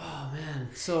 Oh man,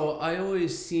 so I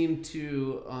always seem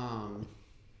to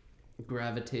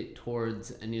gravitate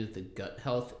towards any of the gut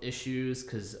health issues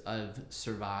because I've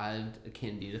survived a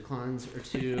candida cleanse or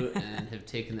two and have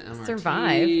taken the MRT.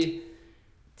 Survived?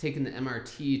 Taken the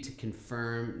MRT to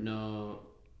confirm no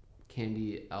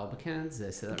Candida albicans. Did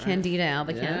I say that right? Candida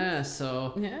albicans. Yeah,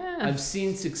 so Yeah. I've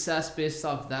seen success based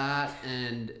off that,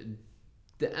 and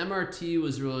the MRT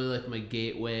was really like my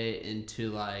gateway into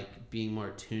like being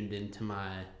more tuned into my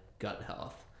gut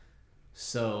health.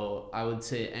 So I would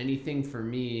say anything for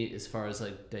me as far as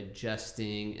like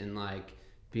digesting and like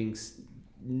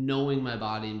knowing my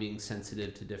body and being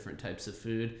sensitive to different types of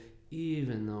food,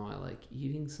 even though I like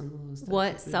eating some of those types of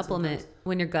What food supplement, sometimes.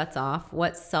 when your gut's off,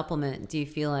 what supplement do you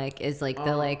feel like is like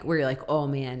the like where you're like, oh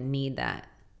man, need that?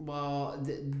 Well,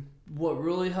 what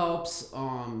really helps,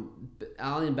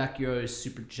 Allie and Becky are always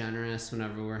super generous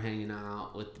whenever we're hanging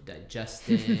out with the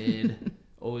digested,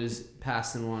 always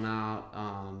passing one out,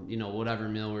 whatever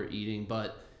meal we're eating.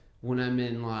 But when I'm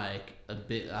in like a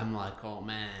bit, I'm like, oh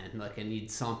man, like I need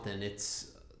something.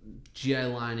 It's GI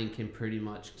lining can pretty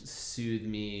much soothe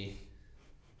me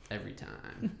every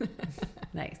time.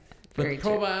 Nice. But Very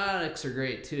true. probiotics are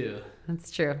great too.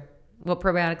 That's true. What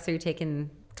probiotics are you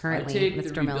taking currently, I take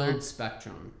Mr. the Miller? Rebuild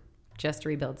Spectrum. Just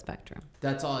Rebuild Spectrum.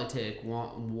 That's all I take.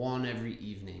 One every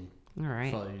evening. All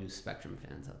right. For all you Spectrum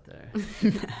fans out there.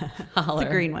 The Holler.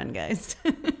 green one, guys.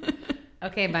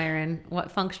 Okay, Byron,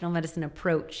 what functional medicine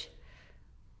approach?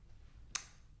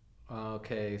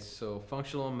 Okay, so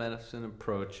functional medicine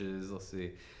approaches. Let's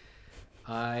see.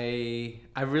 I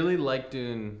really like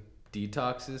doing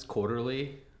detoxes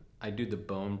quarterly. I do the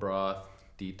bone broth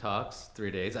detox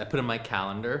 3 days. I put in my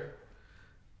calendar.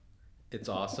 It's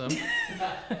awesome.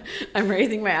 I'm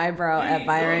raising my eyebrow at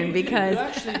Byron because you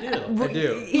actually do. I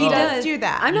do. He does do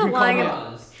that. I'm You not can call lying.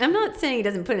 me I'm not saying he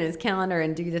doesn't put it in his calendar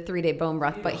and do the 3-day bone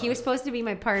broth, but he was supposed to be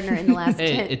my partner in the last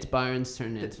Hey, 10. it's Byron's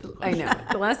turn to answer the I question. know.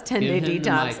 The last 10-day Give him the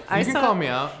detox. mic. I You can saw call me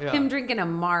out. Yeah. him drinking a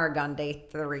marg on day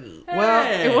 3.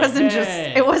 Well, It wasn't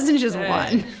just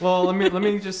one. well, let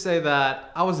me just say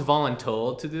that I was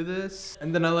voluntold to do this,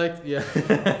 and then I like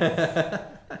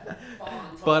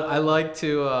But I like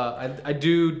to I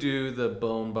do the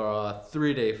bone broth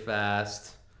 3-day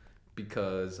fast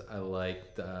because I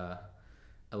like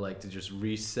to just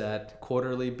reset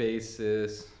quarterly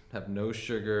basis, have no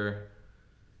sugar,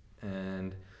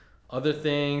 and other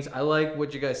things. I like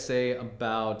what you guys say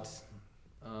about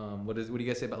what do you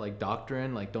guys say about like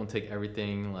doctrine? Like, don't take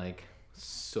everything like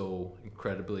so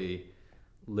incredibly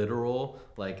literal.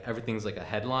 Like everything's like a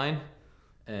headline.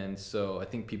 And so I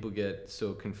think people get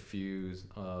so confused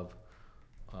of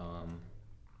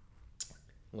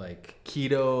like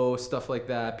keto, stuff like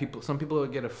that. Some people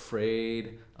get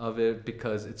afraid of it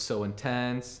because it's so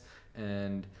intense.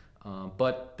 And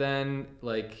but then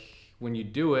like when you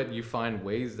do it, you find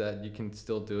ways that you can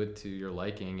still do it to your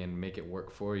liking and make it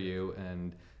work for you.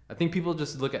 And I think people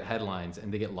just look at headlines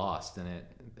and they get lost in it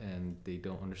and they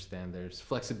don't understand there's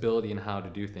flexibility in how to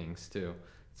do things too.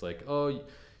 It's like, oh,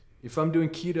 if I'm doing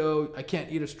keto, I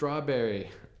can't eat a strawberry.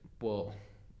 Well,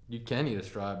 you can eat a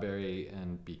strawberry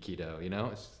and be keto, you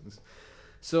know?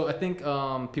 So I think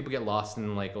people get lost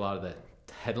in like a lot of the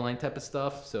headline type of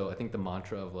stuff. So I think the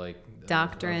mantra of like...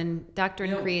 Doctrine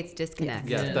creates disconnect.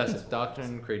 Yeah, that's it.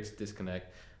 Doctrine creates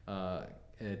disconnect. I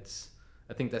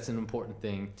think that's an important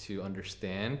thing to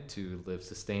understand to live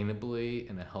sustainably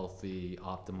in a healthy,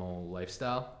 optimal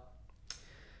lifestyle.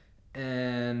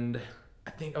 And I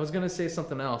think I was gonna say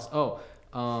something else.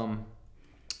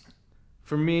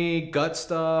 For me, gut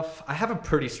stuff. I have a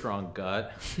pretty strong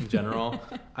gut in general.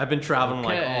 I've been traveling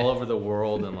like all over the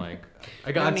world and like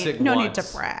I got sick No once. need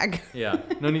to brag. Yeah,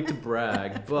 no need to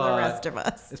brag. For But the rest of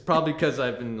us. it's probably because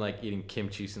I've been like eating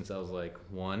kimchi since I was like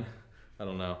 1. I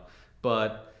don't know,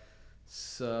 but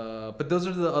those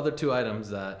are the other 2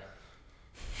 items that.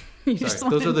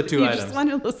 Those are the 2 items. You just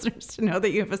wanted listeners to know that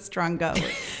you have a strong gut.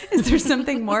 Is there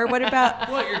something more? What about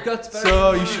What, your gut's better?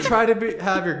 So you should try to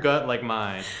have your gut like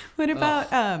mine.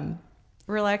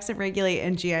 relax and regulate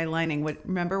and GI lining?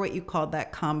 Remember what you called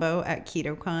that combo at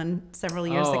KetoCon several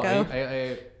years ago?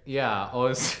 I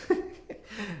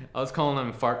was calling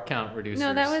them fart count reducers.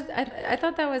 No, that was I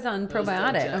thought that was on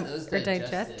probiotic That was or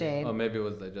digestate. digestate. Oh, maybe it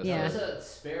was digestive. Yeah. That was a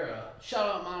Sparrow.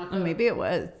 Shout out, Monica. Oh, maybe it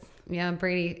was. Yeah,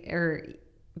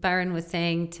 Byron was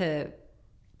saying to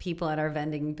people at our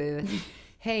vending booth,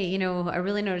 "Hey, I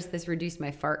really noticed this reduced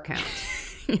my fart count."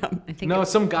 I think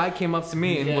Some guy came up to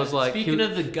me and was like, speaking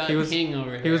of the gut king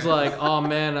over here. He was like, "Oh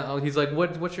man," he's like,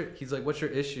 "What's your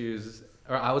issues?"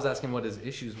 Or I was asking what his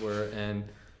issues were, and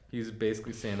he was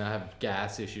basically saying I have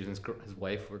gas issues, and his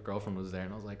wife or girlfriend was there,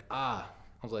 and I was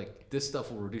like, this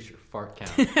stuff will reduce your fart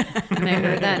count. and I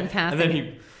heard that in passing. And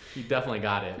then he definitely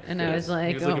got it. And I was like,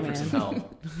 he was looking for some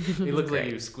help. He looked like great.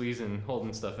 he was squeezing,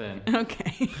 holding stuff in.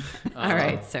 Okay. All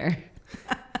right, sir.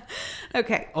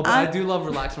 Okay. Oh, but I do love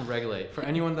relax and regulate. For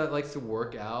anyone that likes to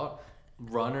work out,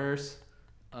 runners,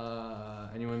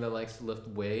 anyone that likes to lift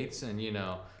weights, and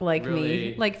Like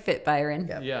really, me, like Fit Byron.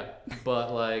 yeah.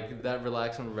 But like that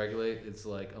relax and regulate, it's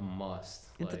like a must.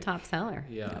 It's a Like, top seller.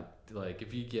 Yeah, like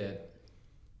if you get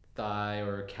thigh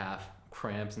or calf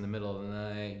cramps in the middle of the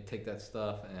night, take that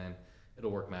stuff and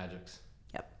it'll work magics.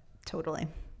 Yep, totally.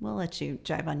 We'll let you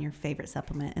jive on your favorite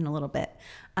supplement in a little bit.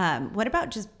 What about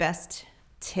just best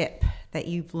tip that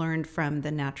you've learned from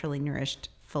the Naturally Nourished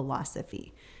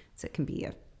philosophy? So it can be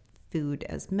a food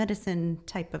as medicine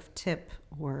type of tip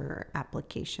or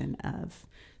application of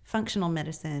functional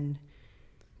medicine.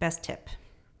 Best tip.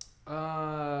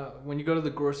 When you go to the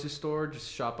grocery store,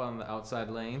 just shop on the outside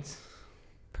lanes.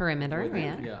 Perimeter,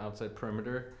 yeah. Yeah, outside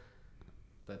perimeter.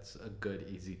 That's a good,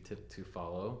 easy tip to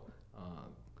follow.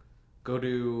 Go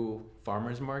to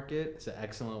farmer's market. It's an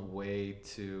excellent way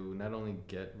to not only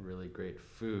get really great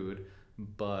food,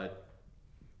 but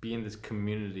be in this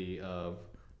community of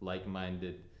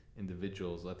like-minded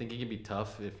individuals. I think it can be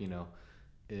tough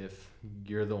if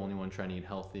you're the only one trying to eat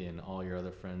healthy and all your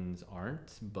other friends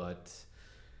aren't. But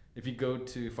if you go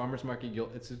to farmer's market,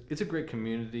 it's a great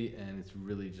community, and it's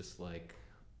really just like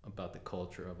about the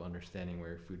culture of understanding where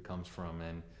your food comes from,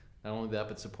 and not only that,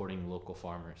 but supporting local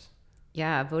farmers.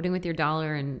 Yeah, voting with your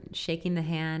dollar and shaking the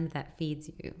hand that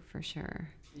feeds you, for sure.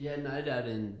 Yeah, night out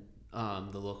in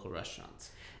the local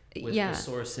restaurants with Yeah. the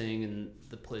sourcing and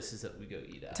the places that we go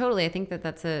eat at. Totally. I think that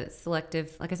that's a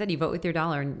selective, like I said, you vote with your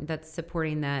dollar, and that's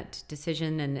supporting that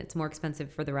decision, and it's more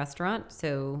expensive for the restaurant.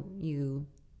 So you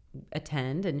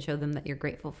attend and show them that you're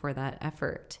grateful for that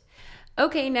effort.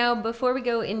 Okay, now before we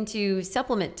go into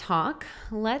supplement talk,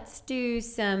 let's do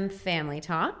some family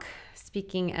talk.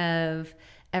 Speaking of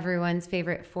everyone's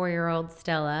favorite 4-year-old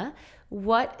Stella,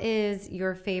 what is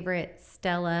your favorite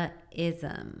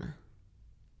Stella-ism?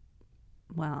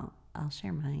 Well, I'll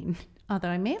share mine. Although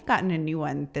I may have gotten a new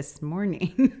one this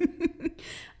morning.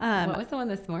 What was the one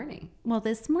this morning? Well,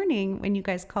 this morning when you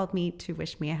guys called me to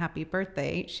wish me a happy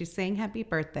birthday, she's saying happy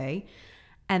birthday.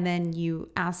 And then you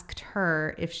asked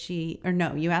her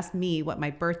you asked me what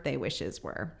my birthday wishes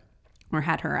were, or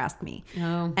had her ask me.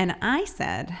 Oh. And I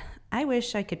said, I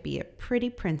wish I could be a pretty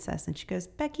princess. And she goes,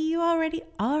 Becky, you already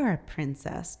are a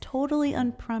princess. Totally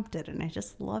unprompted. And I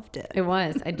just loved it. It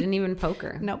was. I didn't even poke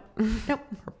her. Nope.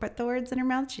 Or put the words in her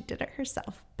mouth. She did it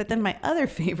herself. But then my other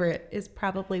favorite is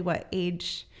probably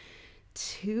age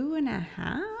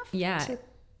 2.5 Yeah. to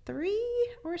 3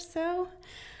 or so.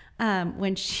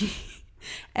 When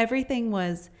everything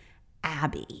was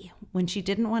Abby. When she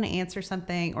didn't want to answer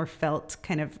something or felt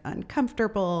kind of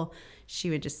uncomfortable, she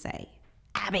would just say,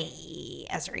 Abby,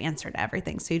 as her answer to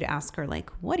everything. So you'd ask her, like,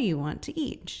 what do you want to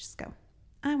eat? And she'd just go,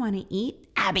 I want to eat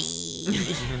Abby.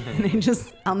 And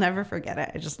I'll never forget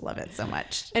it. I just love it so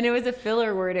much. And it was a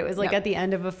filler word. It was like Yep. at the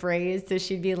end of a phrase. So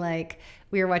she'd be like,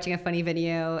 we were watching a funny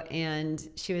video and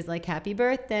she was like, happy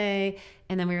birthday.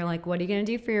 And then we were like, what are you going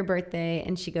to do for your birthday?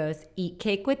 And she goes, eat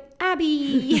cake with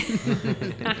Abby.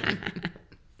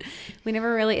 We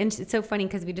never really, and it's so funny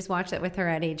because we just watched it with her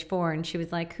at age 4 and she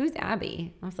was like, who's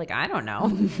Abby? I was like, I don't know.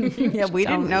 Yeah, we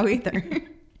didn't know either.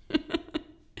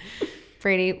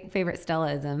 Brady, favorite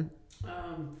Stella-ism?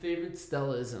 Favorite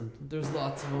Stellaism. There's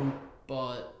lots of them,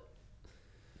 but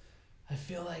I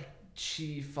feel like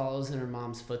she follows in her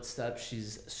mom's footsteps.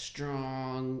 She's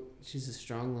strong. She's a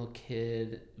strong little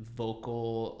kid,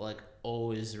 vocal, like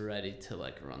always ready to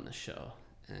like run the show.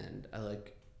 And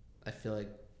I feel like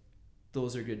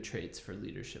those are good traits for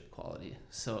leadership quality.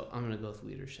 So I'm going to go with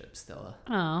leadership, Stella.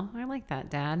 Oh, I like that,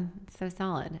 Dad. It's so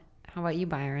solid. How about you,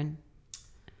 Byron?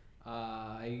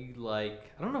 I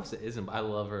don't know if it's an ism, but I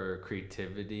love her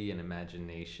creativity and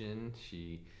imagination.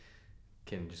 She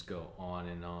can just go on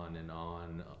and on and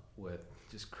on with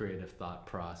just creative thought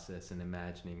process and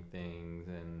imagining things.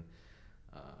 And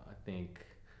I think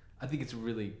it's a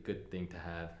really good thing to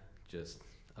have just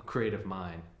a creative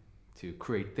mind to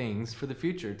create things for the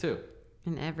future too.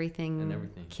 And everything.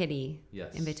 Kitty.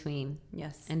 Yes. In between.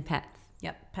 Yes. And pets.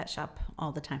 Yep. Pet shop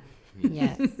all the time.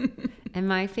 Yes. And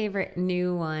my favorite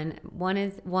new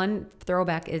one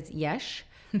throwback is yesh.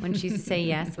 When she used to say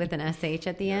yes with an SH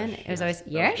at the end. It was always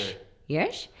yesh,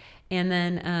 yesh. And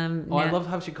then I love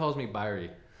how she calls me Byrie.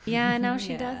 Yeah, now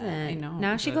she Yeah, doesn't. I know.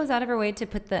 Now she goes out of her way to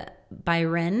put the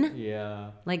Byron.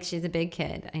 Yeah. Like she's a big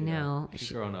kid. I know.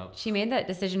 She's grown up. She made that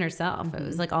decision herself. It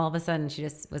was like all of a sudden she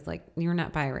just was like, you're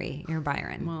not Byrie, you're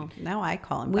Byron. Well, now I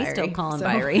call him we Byrie, still call him so-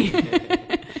 Byrie.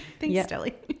 Thanks, Yep.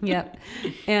 Stelly. Yep.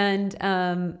 And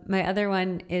my other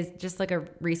one is just like a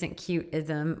recent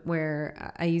cute-ism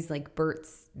where I use like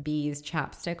Burt's Bees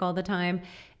chapstick all the time.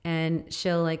 And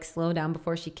she'll like slow down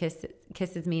before she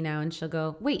kisses me now. And she'll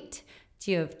go, wait, do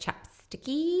you have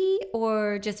chapsticky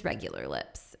or just regular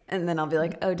lips? And then I'll be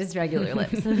like, oh, just regular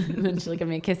lips. And then she'll give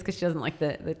me a kiss because she doesn't like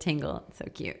the tingle. It's so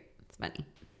cute. It's funny.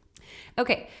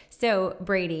 Okay, so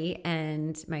Brady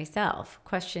and myself,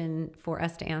 question for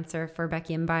us to answer for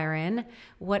Becky and Byron.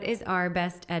 What is our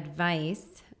best advice?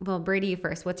 Well, Brady, you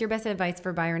first. What's your best advice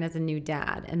for Byron as a new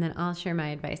dad? And then I'll share my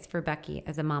advice for Becky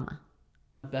as a mama.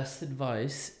 Best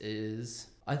advice is,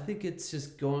 I think it's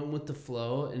just going with the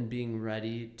flow and being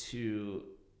ready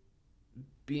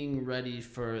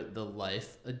for the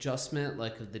life adjustment,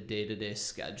 like of the day-to-day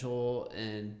schedule,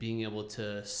 and being able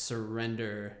to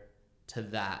surrender to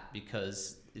that,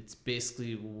 because it's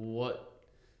basically what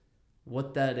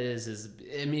that is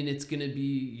I mean, it's going to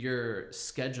be your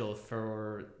schedule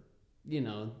for,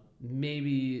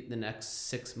 maybe the next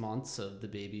 6 months of the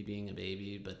baby being a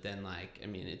baby, but then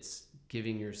it's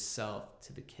giving yourself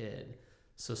to the kid.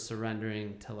 So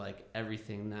surrendering to like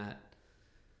everything that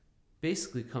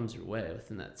basically comes your way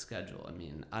within that schedule. I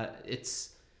mean,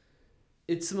 it's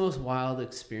the most wild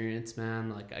experience, man.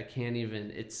 Like I can't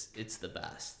even, it's the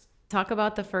best. Talk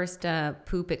about the first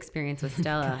poop experience with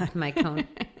Stella, my cone.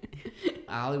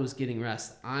 Allie was getting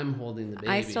rest. I'm holding the baby.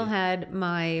 I still had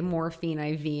my morphine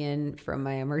IV in from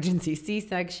my emergency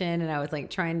C-section, and I was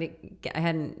like I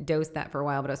hadn't dosed that for a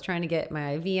while, but I was trying to get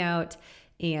my IV out.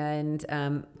 and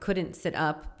couldn't sit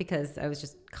up because I was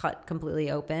just cut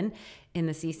completely open in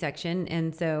the C-section.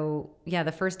 And so, yeah,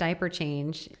 the first diaper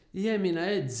change. Yeah, I mean, I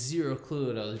had zero clue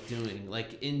what I was doing.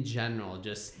 Like, in general,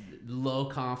 just low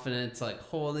confidence, like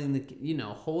holding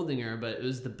her, but it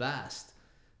was the best.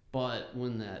 But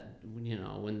when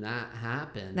that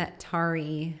happened, That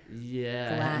tarry.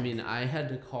 yeah, black. I mean, I had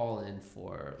to call in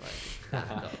for like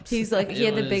backups. He's like, he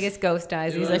had the biggest ghost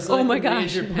eyes. It He's was like, oh my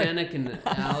gosh. major panic, and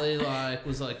Allie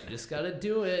was like, you just gotta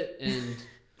do it. And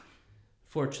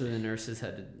fortunately, the nurses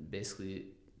had to basically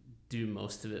do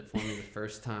most of it for me the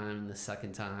first time, the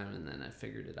second time, and then I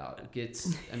figured it out.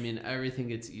 Everything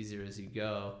gets easier as you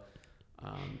go.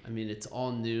 I mean, it's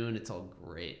all new and it's all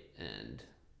great, and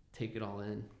take it all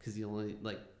in, because the only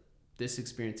this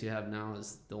experience you have now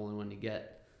is the only one you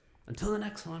get until the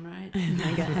next one, right?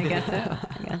 I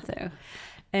guess so.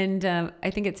 And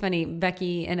I think it's funny,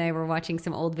 Becky and I were watching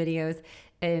some old videos,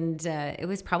 and it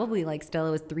was probably like Stella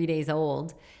was 3 days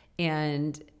old,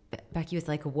 and Becky was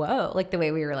like, whoa, like the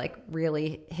way we were like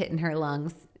really hitting her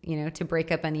lungs, to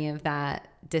break up any of that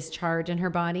discharge in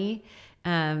her body.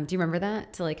 Do you remember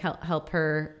that, to like help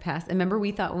her pass? And remember,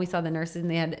 we thought when we saw the nurses and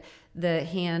they had the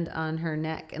hand on her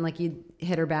neck and like you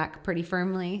hit her back pretty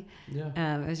firmly.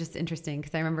 Yeah. It was just interesting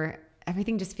because I remember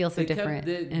everything just feels so different.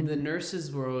 The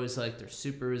nurses were always like, they're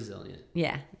super resilient.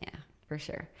 Yeah, for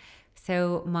sure.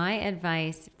 So my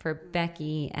advice for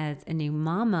Becky as a new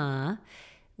mama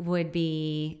would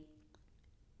be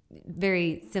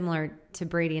very similar to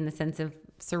Brady in the sense of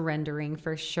surrendering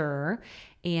for sure,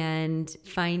 and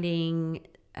finding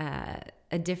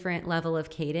a different level of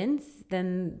cadence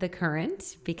than the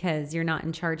current, because you're not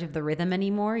in charge of the rhythm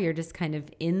anymore. You're just kind of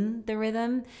in the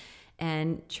rhythm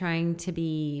and trying to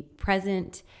be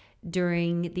present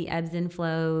during the ebbs and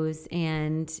flows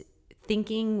and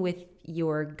thinking with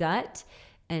your gut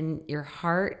and your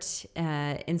heart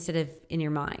instead of in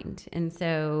your mind. And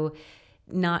so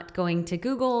not going to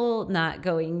Google, not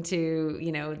going to,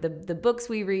 the books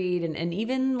we read, and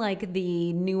even like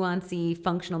the nuancy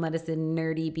functional medicine,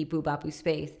 nerdy beep boop bop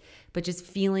space, but just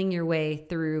feeling your way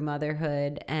through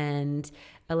motherhood and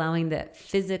allowing that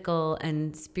physical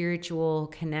and spiritual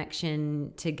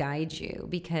connection to guide you.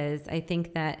 Because I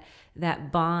think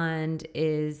that bond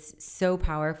is so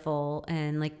powerful,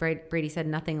 and like Brady said,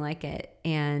 nothing like it.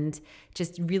 And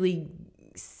just really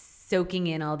soaking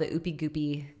in all the oopy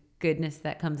goopy goodness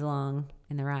that comes along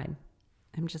in the ride.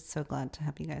 I'm just so glad to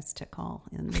have you guys to call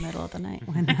in the middle of the night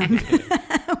when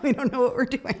we don't know what we're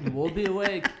doing. We'll be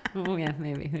awake. Oh yeah,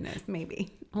 maybe. Who knows?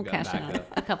 Maybe. We'll cash in on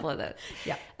a couple of those.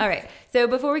 Yeah. All right. So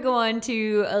before we go on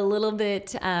to a little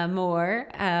bit more,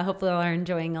 hopefully all are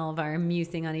enjoying all of our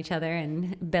musing on each other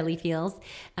and belly feels.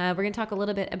 We're going to talk a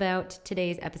little bit about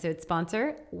today's episode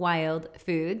sponsor, Wild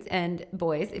Foods. And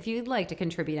boys, if you'd like to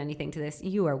contribute anything to this,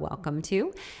 you are welcome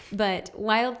to. But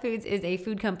Wild Foods is a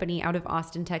food company out of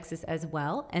Austin, Texas as well.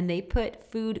 And they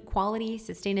put food quality,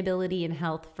 sustainability, and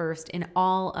health first in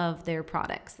all of their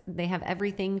products. They have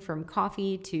everything from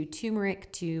coffee to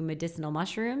turmeric to medicinal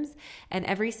mushrooms, and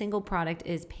every single product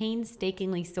is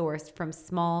painstakingly sourced from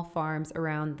small farms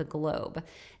around the globe.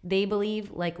 They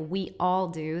believe, like we all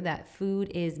do, that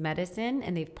food is medicine,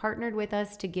 and they've partnered with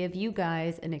us to give you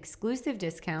guys an exclusive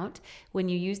discount. When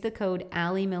you use the code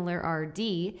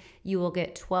AllieMillerRD, you will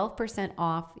get 12%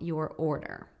 off your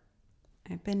order.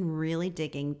 I've been really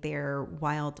digging their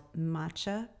wild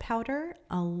matcha powder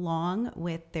along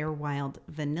with their wild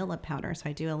vanilla powder. So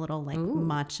I do a little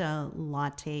matcha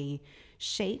latte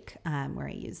shake where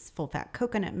I use full fat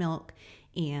coconut milk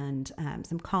and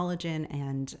some collagen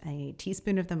and a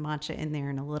teaspoon of the matcha in there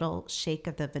and a little shake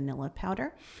of the vanilla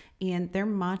powder. And their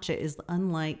matcha is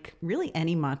unlike really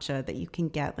any matcha that you can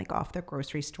get like off the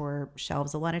grocery store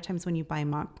shelves. A lot of times when you buy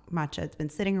matcha, it's been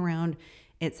sitting around,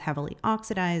 it's heavily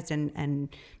oxidized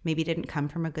and maybe didn't come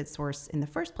from a good source in the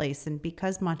first place. And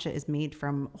because matcha is made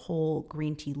from whole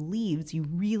green tea leaves, you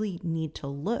really need to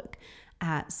look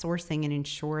at sourcing and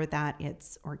ensure that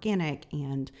it's organic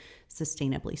and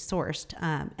sustainably sourced.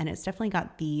 And it's definitely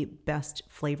got the best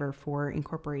flavor for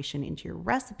incorporation into your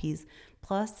recipes.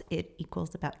 Plus, it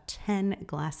equals about 10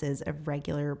 glasses of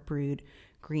regular brewed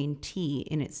green tea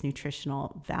in its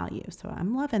nutritional value. So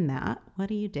I'm loving that.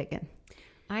 What are you digging?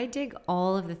 I dig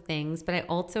all of the things, but I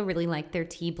also really like their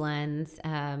tea blends.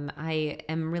 I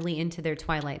am really into their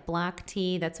Twilight Black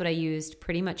tea. That's what I used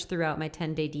pretty much throughout my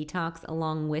 10-day detox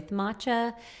along with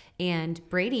matcha. And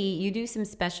Brady, you do some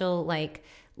special, like,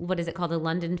 what is it called? A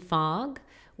London Fog,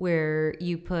 where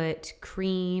you put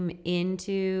cream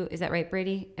into, is that right,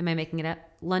 Brady? Am I making it up?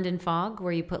 London Fog,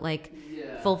 where you put like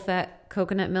full fat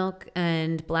coconut milk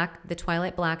and the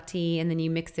Twilight black tea, and then you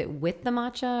mix it with the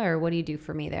matcha, or what do you do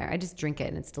for me there? I just drink it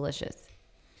and it's delicious.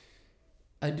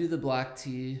 I do the black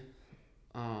tea,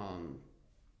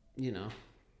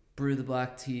 brew the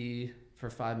black tea for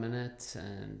 5 minutes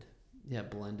and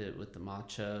blend it with the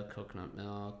matcha, coconut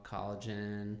milk,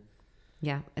 collagen.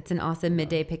 Yeah, it's an awesome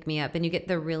midday pick-me-up. And you get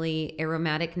the really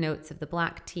aromatic notes of the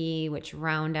black tea, which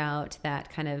round out that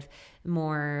kind of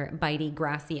more bitey,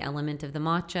 grassy element of the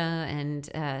matcha. And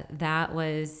that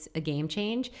was a game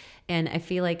change. And I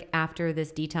feel like after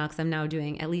this detox, I'm now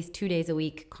doing at least 2 days a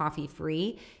week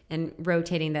coffee-free and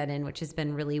rotating that in, which has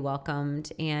been really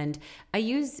welcomed. And I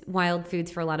use Wild Foods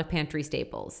for a lot of pantry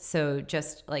staples. So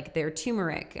just like their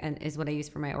turmeric and is what I use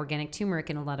for my organic turmeric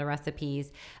in a lot of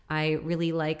recipes. I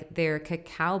really like their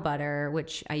cacao butter,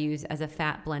 which I use as a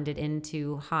fat blended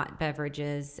into hot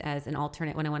beverages as an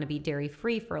alternate when I want to be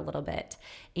dairy-free for a little bit.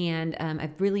 And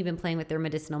I've really been playing with their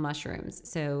medicinal mushrooms.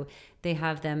 So they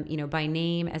have them, by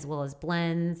name as well as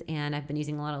blends. And I've been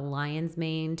using a lot of lion's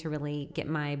mane to really get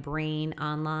my brain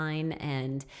online.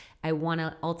 And I want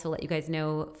to also let you guys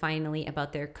know finally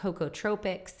about their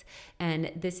Cocotropics.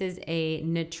 And this is a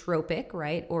nootropic,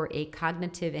 right? Or a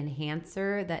cognitive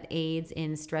enhancer that aids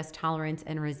in stress tolerance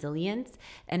and resilience.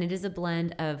 And it is a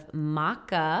blend of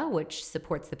maca, which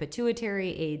supports the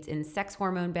pituitary, aids in sex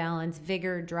hormone balance,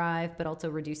 vigor, drive, but also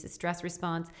reduces stress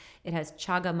response. It has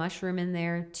chaga mushroom in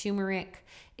there, turmeric.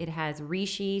 It has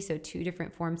reishi, so 2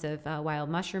 different forms of wild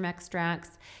mushroom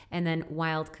extracts, and then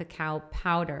wild cacao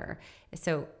powder.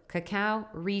 So cacao,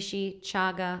 reishi,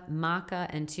 chaga, maca,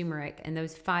 and turmeric. And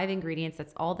those 5 ingredients,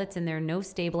 that's all that's in there. No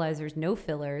stabilizers, no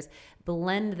fillers.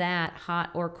 Blend that hot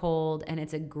or cold, and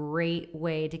it's a great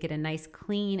way to get a nice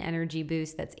clean energy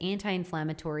boost that's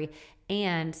anti-inflammatory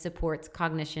and supports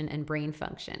cognition and brain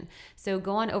function. So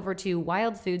go on over to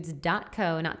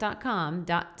wildfoods.co, not .com,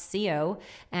 .co,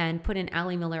 and put in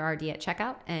Allie Miller RD at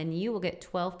checkout, and you will get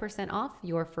 12% off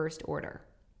your first order.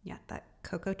 Yeah, that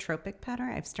Cocotropic powder,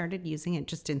 I've started using it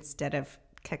just instead of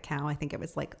cacao. I think it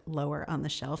was like lower on the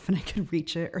shelf and I could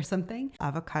reach it or something.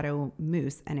 Avocado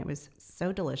mousse, and it was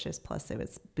so delicious. Plus it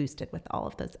was boosted with all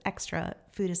of those extra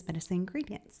food as medicine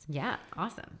ingredients. Yeah,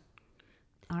 awesome.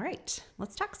 All right,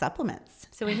 let's talk supplements.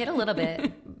 So we hit a little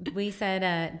bit. We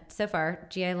said so far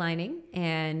GI lining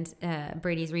and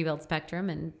Brady's Rebuild Spectrum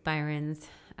and Byron's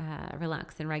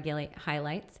Relax and Regulate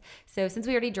highlights. So since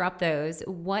we already dropped those,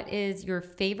 what is your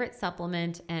favorite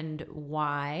supplement and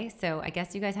why? So I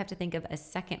guess you guys have to think of a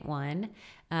second one.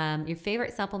 Your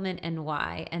favorite supplement and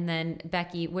why. And then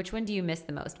Becky, which one do you miss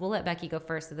the most? We'll let Becky go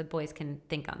first so the boys can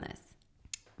think on this.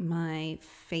 My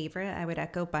favorite, I would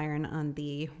echo Byron on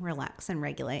the Relax and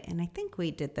Regulate. And I think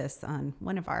we did this on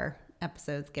one of our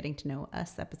episodes, Getting to Know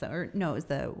Us episode, or no, it was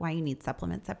the Why You Need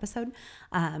Supplements episode.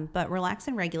 But Relax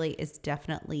and Regulate is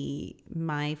definitely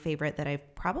my favorite that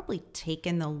I've probably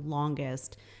taken the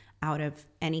longest out of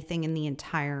anything in the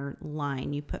entire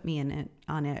line. You put me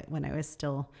on it when I was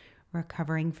still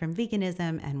recovering from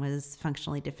veganism and was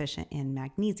functionally deficient in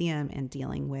magnesium and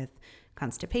dealing with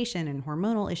constipation and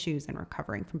hormonal issues and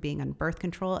recovering from being on birth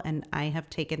control. And I have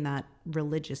taken that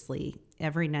religiously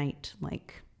every night,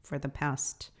 like for the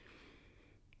past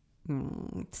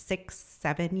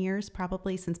 6-7 years,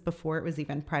 probably since before it was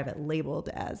even private labeled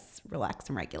as Relax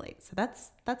and Regulate. So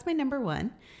that's my number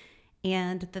one.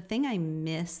 And the thing I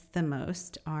miss the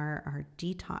most are our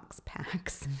detox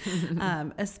packs,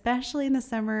 especially in the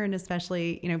summer, and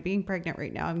especially, being pregnant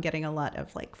right now, I'm getting a lot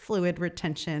of like fluid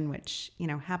retention, which,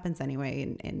 happens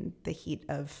anyway in the heat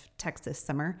of Texas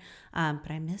summer. But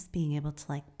I miss being able to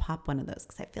like pop one of those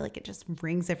because I feel like it just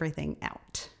wrings everything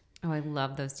out. Oh, I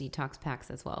love those detox packs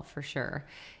as well, for sure.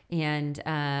 And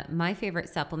my favorite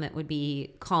supplement would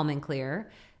be Calm and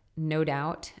Clear. No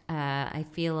doubt. I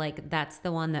feel like that's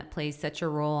the one that plays such a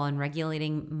role in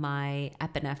regulating my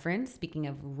epinephrine, speaking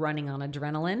of running on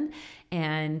adrenaline.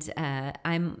 And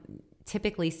I'm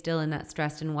typically still in that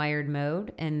stressed and wired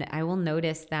mode. And I will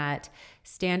notice that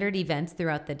standard events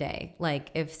throughout the day,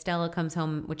 like if Stella comes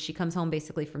home, which she comes home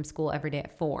basically from school every day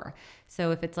at 4.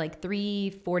 So if it's like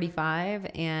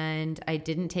 3:45 and I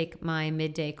didn't take my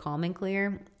midday Calm and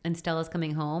Clear and Stella's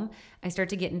coming home, I start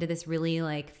to get into this really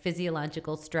like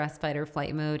physiological stress, fight or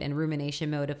flight mode and rumination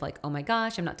mode of like, oh my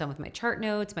gosh, I'm not done with my chart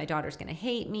notes. My daughter's going to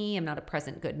hate me. I'm not a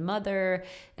present good mother.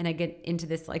 And I get into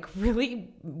this like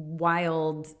really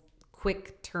wild,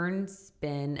 quick turn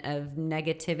spin of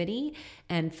negativity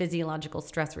and physiological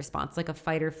stress response, like a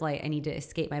fight or flight. I need to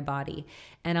escape my body.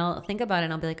 And I'll think about it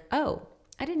and I'll be like, oh,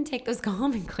 I didn't take those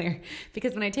Calm and Clear,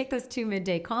 because when I take those 2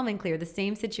 midday Calm and Clear, the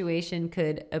same situation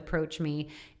could approach me.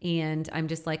 And I'm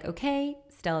just like, okay,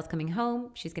 Stella's coming home.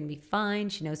 She's going to be fine.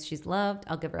 She knows she's loved.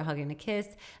 I'll give her a hug and a kiss.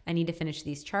 I need to finish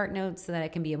these chart notes so that I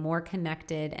can be a more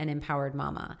connected and empowered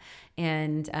mama.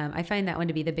 And I find that one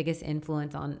to be the biggest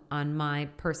influence on my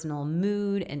personal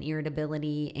mood and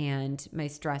irritability and my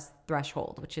stress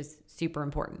threshold, which is super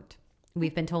important.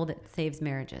 We've been told it saves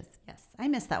marriages. Yes, I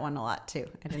miss that one a lot too.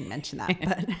 I didn't mention that,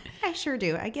 but I sure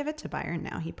do. I give it to Byron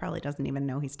now. He probably doesn't even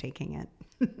know he's taking it.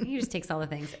 He just takes all the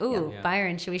things. Ooh, Yeah.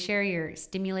 Byron, should we share your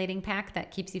stimulating pack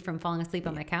that keeps you from falling asleep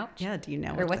on my couch? Yeah, do you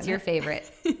know? Or what's your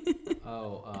favorite?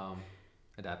 Oh,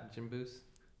 adaptogen boost.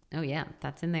 Oh yeah,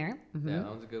 that's in there. Mhm. Yeah, that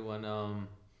one's a good one.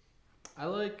 I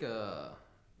like EPA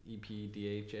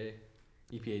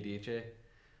DHA,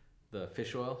 the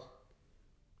fish oil.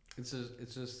 It's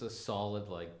just a solid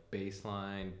like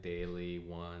baseline daily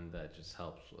one that just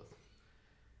helps with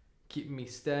keeping me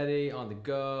steady on the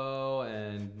go,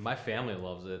 and my family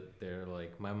loves it. They're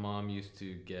like, my mom used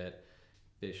to get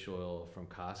fish oil from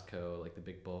Costco, like the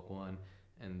big bulk one,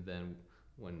 and then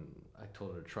when I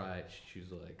told her to try it, she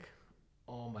was like,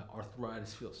 oh, my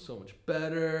arthritis feels so much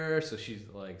better. So she's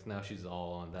like, now she's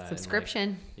all on that. And, like,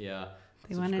 Subscription. yeah.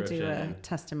 They want to do subscription a and-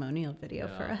 testimonial video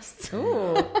for Yeah. us.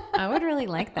 Ooh, I would really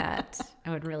like that.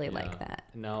 I would really like Yeah. that.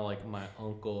 And now like my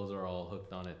uncles are all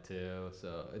hooked on it too.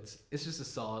 So it's just a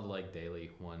solid like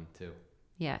daily one too.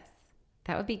 Yes,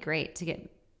 that would be great to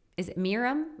get. Is it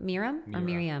Miriam or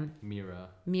Miriam? Mira.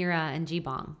 Mira and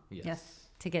Jibong Yes.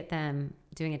 to get them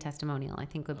doing a testimonial. I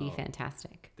think would be Oh.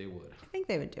 fantastic. They would. I think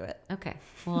they would do it. Okay,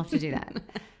 we'll have to do that.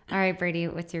 All right, Brady,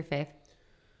 what's your fave?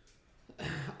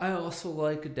 I also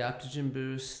like adaptogen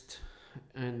boost,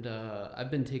 and I've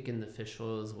been taking the fish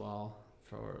oil as well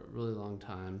for a really long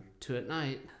time. 2 at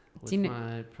night with Do you kn-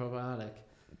 my probiotic.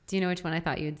 Do you know which one I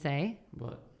thought you'd say?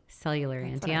 What? Cellular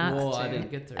That's what I antioxidant. Well, I too.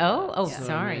 didn't get there. Oh, yet. oh, So,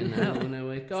 sorry. I mean, No. when I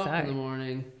wake up Sorry. in the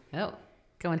morning, Oh,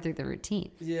 going through the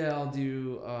routine. yeah, I'll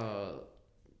do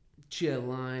chia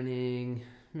lining,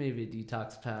 maybe a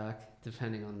detox pack,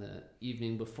 depending on the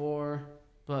evening before.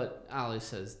 But Ali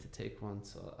says to take one,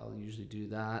 so I'll usually do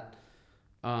that.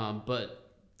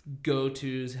 But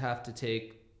go-tos have to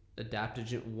take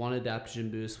one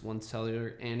adaptogen boost, one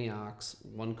cellular antiox,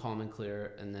 one calm and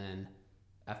clear, and then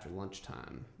after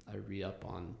lunchtime, I re-up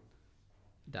on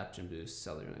adaptogen boost,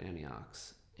 cellular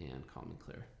antiox, and calm and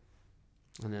clear.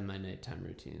 And then my nighttime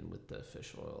routine with the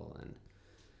fish oil and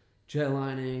jet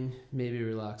lining, maybe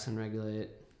relax and regulate.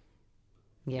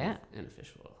 Yeah. And a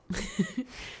fish oil.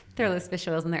 Throw those fish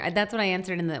oils in there. That's what I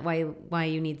answered in the why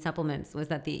you need supplements was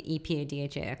that the EPA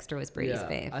DHA extra was Brady's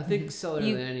fave. I think cellular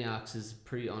You- antiox is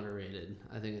pretty underrated.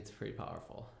 I think it's pretty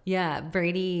powerful. Yeah,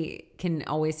 Brady can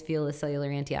always feel the cellular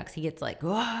antiox. He gets like,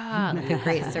 wow, like a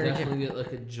great surgeon. Definitely get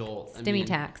like a jolt. Stimmy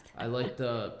tax. I like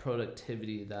the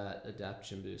productivity that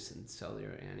adaptogen boost and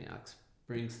cellular antiox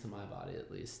brings to my body, at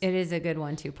least. It is a good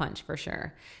 1-2 punch for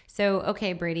sure. So,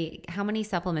 okay, Brady, how many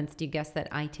supplements do you guess that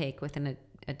I take within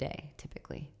a day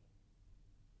typically?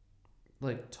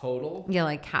 Like total? Yeah,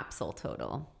 like capsule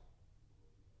total.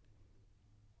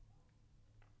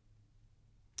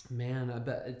 Man, I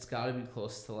bet it's got to be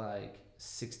close to like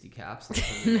 60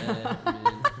 capsules in a day.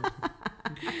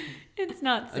 It's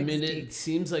not 60. I mean, it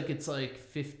seems like it's like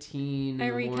 15 in I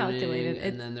the morning, recalculated. and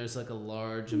It's- then there's like a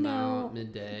large No. amount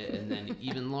midday, and then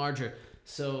even larger.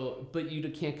 So, but you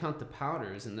can't count the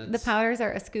powders, and that's The powders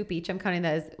are a scoop each. I'm counting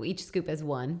that as each scoop as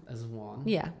one. as one.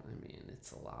 Yeah. I mean,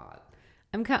 it's a lot.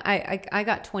 I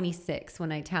got 26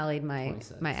 when I tallied my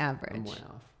 26. my I'm average. way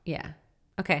off. Yeah.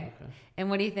 Okay. Okay. And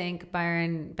what do you think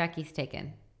Byron Becky's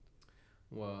taken?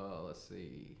 Well, let's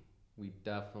see. We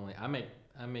definitely. I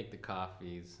make the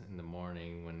coffees in the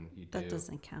morning when you do. That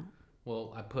doesn't count.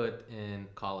 Well, I put in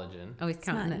collagen. Oh, he's It's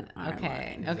counting not it. in our Okay.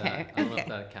 line. Is Okay. that- I don't know if Okay.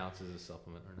 that counts as a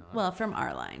supplement or not. Well, from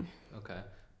our line. Okay.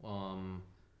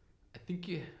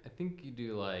 I think you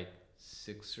do like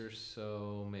 6 or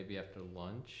so maybe after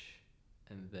lunch,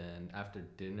 and then after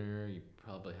dinner you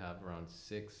probably have around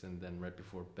 6, and then right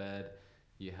before bed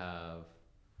you have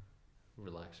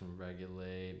relax and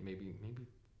regulate, maybe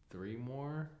 3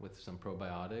 more with some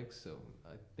probiotics. So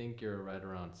I think you're right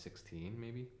around 16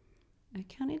 maybe. I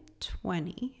counted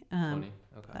 20. 20.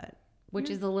 Okay. But Which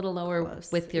you're is a little lower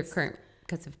close. with your It's- current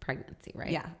because of pregnancy,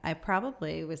 right? Yeah, I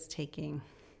probably was taking,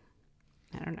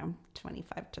 I don't know,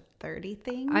 25 to 30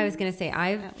 things. I was gonna say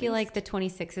I At feel like the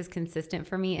 26 is consistent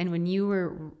for me, and when you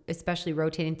were especially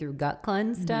rotating through gut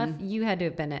cleanse stuff, you had to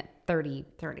have been at 30.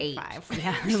 35.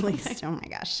 Yeah, at least. Oh my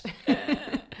gosh.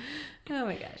 Oh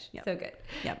my gosh, Yep. so good.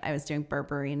 Yep, I was doing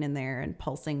berberine in there and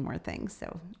pulsing more things.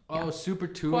 So Oh, super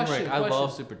turmeric. I Question.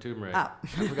 love super turmeric. Oh.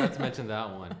 I forgot to mention that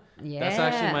one. Yeah, That's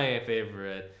actually my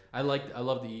favorite. I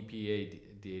love the EPA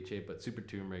DHA, but super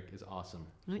turmeric is awesome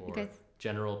You for guys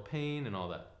general pain and all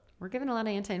that. We're giving a lot of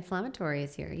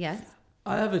anti-inflammatories here. Yes.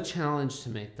 I have a challenge to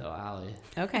make though, Allie.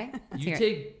 Okay. Let's You hear it.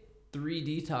 take 3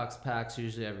 detox packs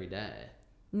usually every day.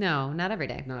 No, not every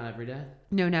day. Not every day.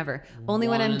 No, never. Only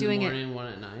when One I'm in the doing it. morning, one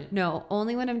at night. No,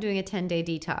 only when I'm doing a 10-day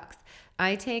detox.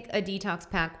 I take a detox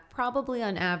pack probably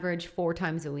on average 4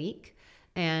 times a week,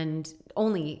 and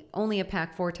only a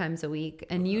pack 4 times a week,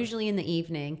 and usually in the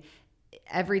evening.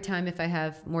 Every time if I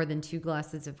have more than 2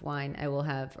 glasses of wine, I will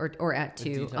have, or at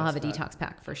 2, I'll have a detox pack. detox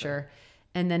pack for sure.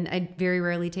 And then I very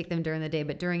rarely take them during the day,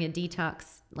 but during a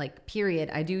detox like period,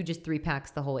 I do just 3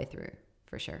 packs the whole way through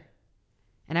for sure.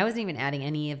 And I wasn't even adding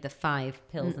any of the 5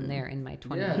 pills in there in my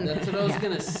 20. Yeah, that's what I was Yeah.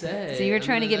 gonna say. So you're I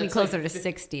trying to mean, get me that's closer like to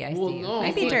 60. I well, see. no, I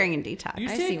Maybe see. during a detox. You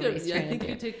I take see what them. he's Yeah, I trying to think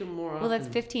you do. take them more often. Well, that's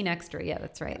 15 extra. Yeah,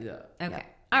 that's right. Yeah. Okay. Yeah.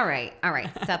 All right.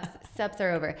 Steps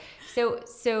are over.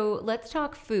 So let's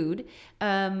talk food.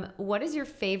 What is your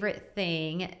favorite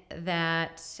thing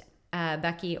that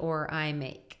Becky or I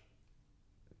make?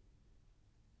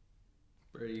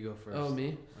 Where do you go first? Oh,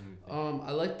 me? Um,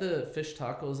 I like the fish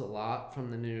tacos a lot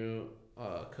from the new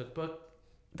cookbook.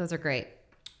 Those are great.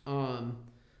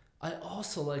 I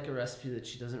also like a recipe that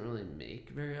she doesn't really make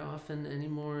very often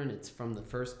anymore, and it's from the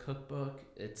first cookbook.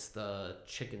 It's the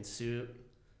chicken soup.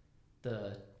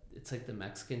 It's like the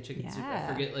Mexican chicken soup. I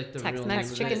Yeah. forget like the Tex-Mex real name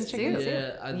of chicken it. soup.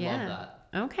 Yeah, I Yeah. love that.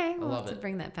 Okay. We'll love have to it.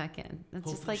 bring that back in. That's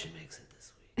Hopefully just like she makes it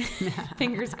this week.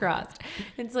 fingers crossed.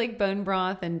 It's like bone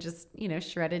broth and just,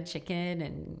 shredded chicken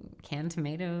and canned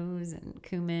tomatoes and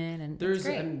cumin. And it's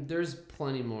great. There's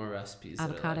plenty more recipes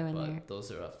Avocado that I like, in but there.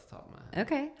 those are off the top of my head.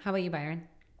 Okay. How about you, Byron?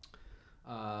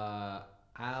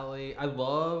 Allie, I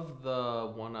love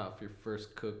the one off your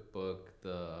first cookbook,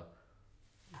 the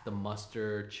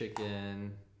mustard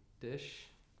chicken dish.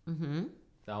 Mm-hmm.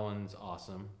 That one's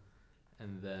awesome.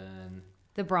 And then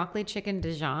The broccoli chicken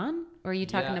Dijon? Or are you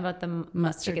talking Yeah. about the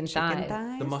Mustard chicken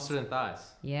thighs? the mustard and thighs.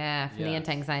 Yeah, from the Yes.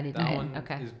 anti-anxiety That diet. one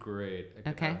Okay. is great. I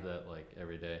could Okay. have that like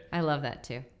every day. I love that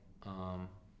too.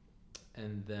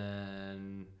 And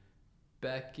then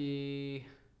Becky,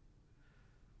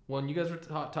 when you guys were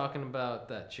talking about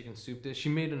that chicken soup dish, she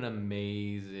made an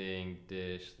amazing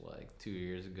dish like 2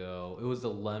 years ago. It was the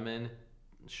lemon,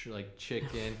 like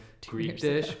chicken Greek years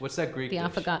dish. ago. What's that Greek The dish?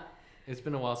 affogato. It's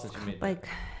been a while since you made that. Like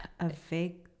a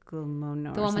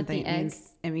vegamono The or one with something.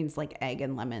 the It means like egg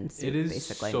and lemon soup, It is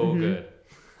basically. so Mhm. good.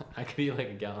 I could eat like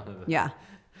a gallon of that. Yeah.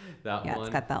 That Yeah, one.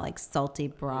 it's got that like salty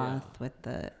broth with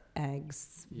the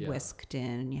eggs Yeah. whisked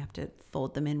in, and you have to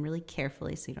fold them in really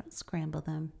carefully so you don't scramble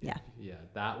them. Yeah. Yeah,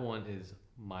 that one is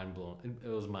mind blowing. It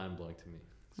was mind blowing to me.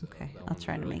 So Okay. that I'll one's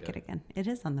try to really make good. it again. It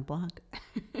is on the blog.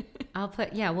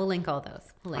 We'll link all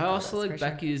those. I also like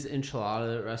Becky's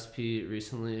enchilada recipe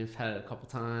recently. I've had it a couple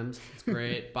times. It's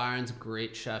great. Byron's a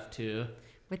great chef too.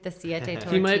 With the siete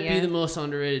tortillas. He might be the most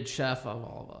underrated chef of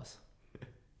all of us.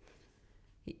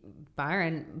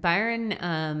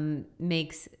 Byron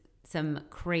makes some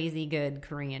crazy good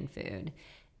Korean food,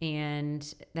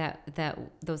 and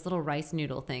those little rice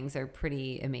noodle things are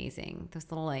pretty amazing.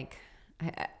 Those little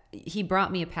he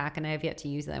brought me a pack and I have yet to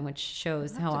use them, which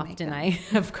shows how to make often them. I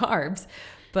have carbs.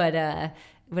 But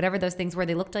whatever those things were,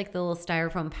 they looked like the little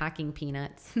styrofoam packing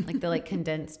peanuts, like the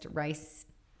condensed rice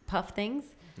puff things.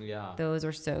 Yeah. Those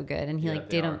were so good, and he Yeah,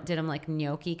 they are. did them like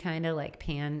gnocchi, kind of like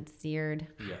pan seared.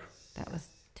 Yes. That was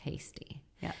tasty.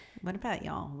 Yeah. What about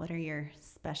y'all? What are your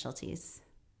specialties?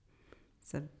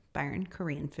 So Byron,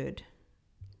 Korean food.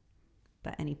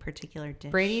 But any particular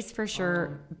dish? Brady's for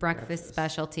sure breakfast breakfast.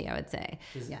 specialty, I would say.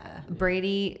 Yeah.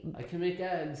 Brady, I can make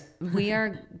eggs. we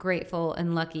are grateful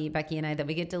and lucky, Becky and I, that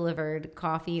we get delivered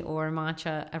coffee or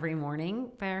matcha every morning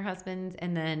by our husbands.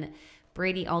 And then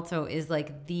Brady also is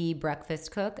like the breakfast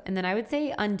cook. And then I would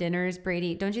say on dinners,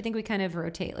 Brady, don't you think we kind of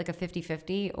rotate like a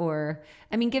 50-50? Or,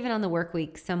 I mean, given on the work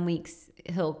week, some weeks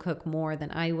he'll cook more than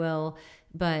I will.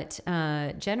 But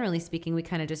generally speaking, we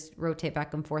kind of just rotate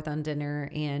back and forth on dinner.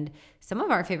 And some of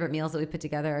our favorite meals that we put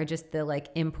together are just the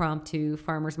impromptu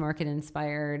farmer's market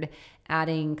inspired,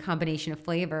 adding combination of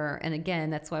flavor. And again,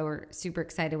 that's why we're super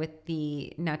excited with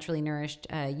the Naturally Nourished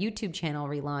YouTube channel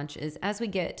relaunch, is as we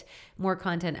get more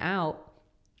content out,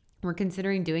 we're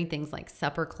considering doing things like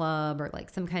Supper Club or like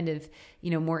some kind of,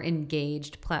 more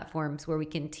engaged platforms where we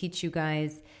can teach you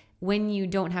guys, when you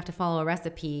don't have to follow a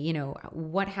recipe,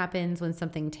 what happens when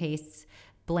something tastes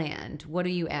bland? What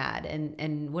do you add?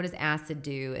 And what does acid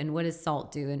do? And what does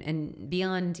salt do? And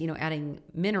beyond, adding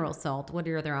mineral salt, what are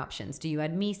your other options? Do you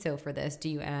add miso for this? Do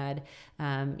you add,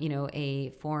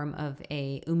 a form of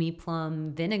a umi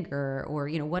plum vinegar? Or,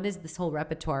 what is this whole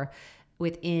repertoire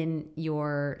within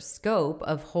your scope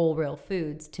of whole real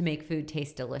foods to make food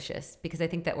taste delicious? Because I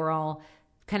think that we're all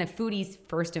kind of foodies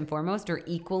first and foremost or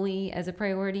equally as a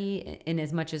priority in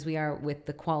as much as we are with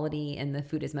the quality and the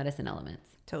food as medicine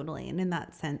elements. Totally. And in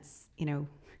that sense, you know,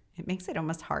 it makes it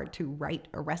almost hard to write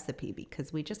a recipe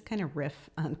because we just kind of riff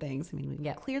on things. I mean, we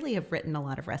clearly have written a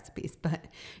lot of recipes, but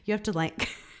you have to like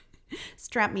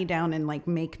strap me down and like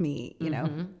make me, you know,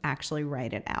 actually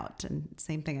write it out. And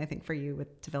same thing, I think, for you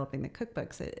with developing the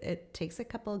cookbooks. It takes a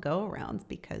couple of go arounds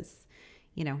because,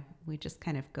 you know, we just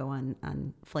kind of go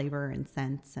on flavor and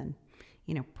scents, and,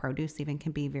 you know, produce even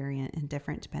can be variant and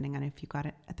different depending on if you got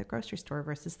it at the grocery store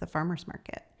versus the farmer's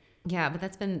market. Yeah, but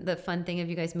that's been the fun thing of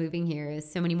you guys moving here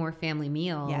is so many more family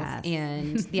meals. Yes.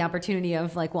 And the opportunity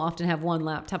of like, we'll often have one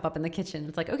laptop up in the kitchen.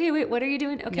 It's like, okay, wait, what are you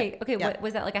doing? Okay, what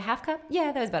was that, like a half cup?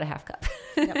 Yeah, that was about a half cup.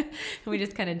 Yep. We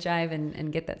just kind of jive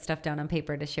and get that stuff down on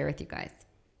paper to share with you guys.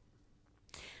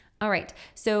 All right,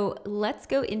 so let's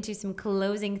go into some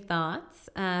closing thoughts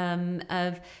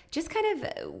of just kind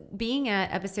of being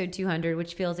at episode 200,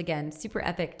 which feels, again, super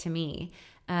epic to me.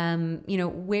 You know,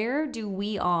 where do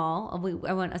we all,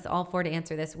 I want us all four to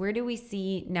answer this, where do we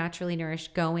see Naturally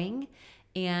Nourished going?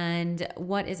 And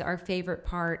what is our favorite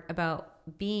part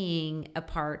about being a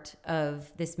part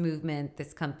of this movement,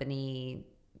 this company,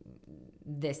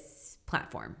 this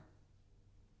platform?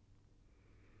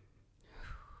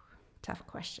 Tough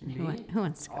question. Who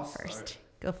wants to go first? Start.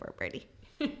 Go for it, Brady.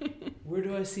 Where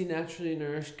do I see Naturally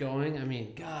Nourished going? I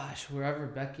mean, gosh, wherever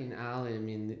Becky and Allie, I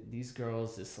mean, these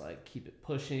girls just like keep it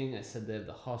pushing. I said they have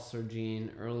the hustler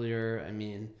gene earlier. I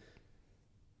mean,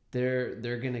 they're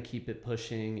going to keep it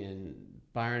pushing, and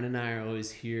Byron and I are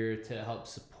always here to help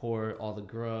support all the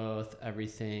growth,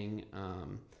 everything.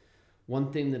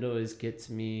 One thing that always gets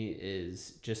me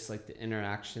is just like the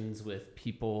interactions with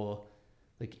people,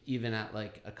 like even at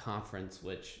like a conference,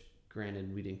 which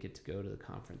granted, we didn't get to go to the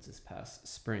conference this past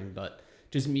spring, but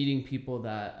just meeting people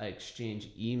that I exchange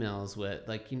emails with,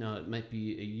 like, you know, it might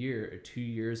be a year or 2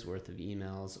 years worth of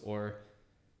emails, or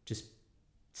just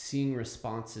seeing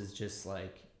responses just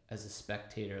like as a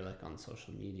spectator, like on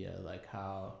social media, like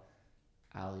how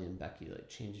Allie and Becky like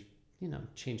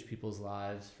change people's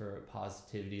lives for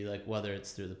positivity, like whether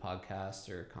it's through the podcast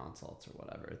or consults or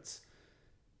whatever.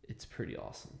 It's pretty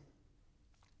awesome.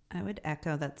 I would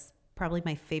echo that's probably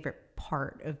my favorite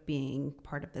part of being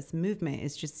part of this movement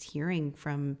is just hearing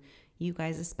from you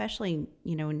guys, especially,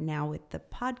 you know, now with the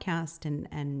podcast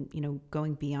and, you know,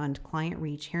 going beyond client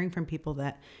reach, hearing from people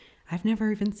that I've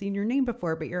never even seen your name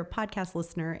before, but you're a podcast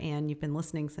listener and you've been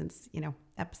listening since, you know,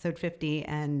 episode 50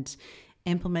 and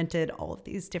implemented all of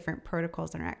these different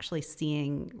protocols and are actually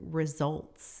seeing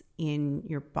results in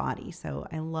your body. So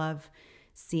I love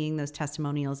seeing those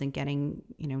testimonials and getting,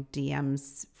 you know,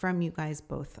 DMs from you guys,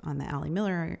 both on the Allie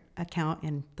Miller account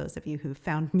and those of you who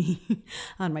found me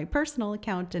on my personal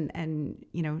account and,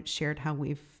 you know, shared how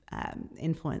we've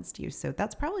influenced you. So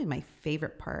that's probably my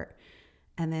favorite part.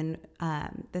 And then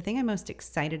the thing I'm most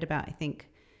excited about, I think,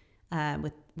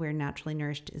 with where Naturally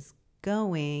Nourished is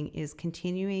going is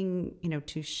continuing, you know,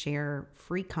 to share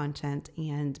free content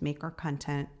and make our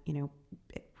content, you know,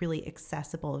 really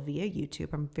accessible via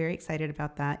YouTube. I'm very excited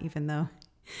about that, even though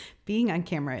being on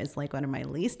camera is like one of my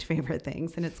least favorite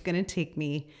things. And it's going to take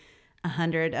me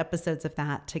 100 episodes of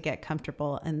that to get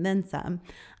comfortable and then some.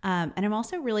 And I'm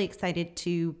also really excited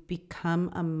to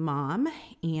become a mom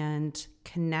and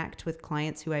connect with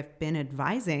clients who I've been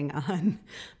advising on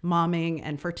momming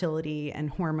and fertility and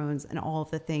hormones and all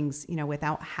of the things, you know,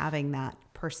 without having that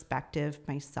perspective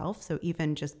myself. So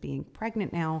even just being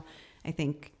pregnant now, I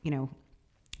think, you know,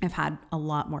 I've had a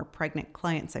lot more pregnant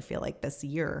clients, I feel like, this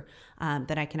year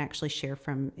that I can actually share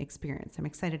from experience. I'm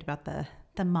excited about the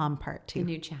mom part too. A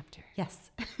new chapter.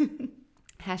 Yes.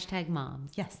 Hashtag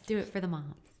moms. Yes. Do it for the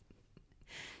moms.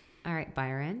 All right,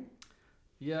 Byron.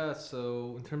 Yeah,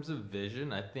 so in terms of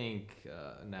vision, I think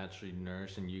Naturally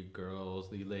Nourished and you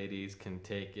girls, you ladies, can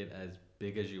take it as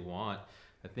big as you want.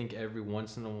 I think every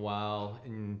once in a while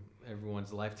in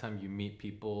everyone's lifetime, you meet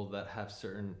people that have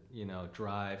certain, you know,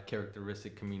 drive,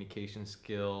 characteristic, communication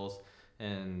skills.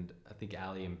 And I think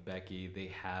Allie and Becky, they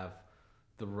have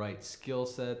the right skill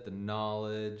set, the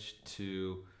knowledge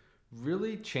to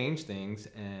really change things.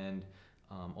 And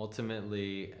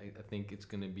ultimately, I think it's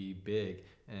going to be big.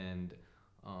 And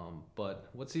but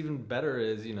what's even better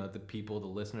is, you know, the people, the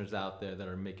listeners out there that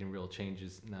are making real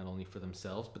changes, not only for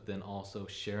themselves, but then also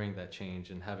sharing that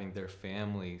change and having their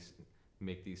families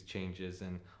make these changes,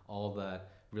 and all that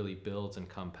really builds and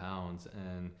compounds.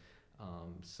 And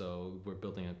so we're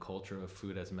building a culture of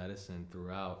food as medicine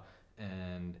throughout.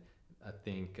 And I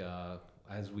think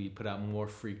as we put out more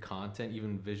free content,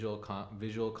 even visual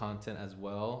content as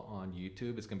well on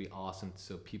YouTube, it's gonna be awesome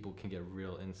so people can get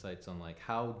real insights on like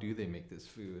how do they make this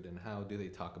food and how do they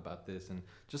talk about this, and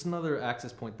just another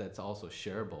access point that's also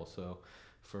shareable. So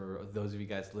for those of you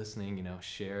guys listening, you know,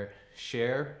 share,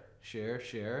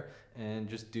 and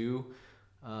just do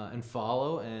and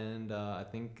follow, and I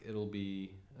think it'll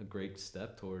be a great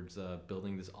step towards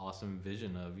building this awesome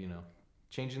vision of, you know,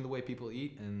 changing the way people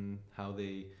eat and how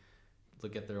they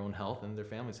look at their own health and their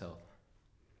family's health.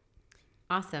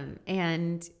 Awesome.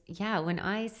 And yeah, when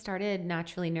I started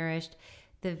Naturally Nourished,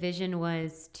 the vision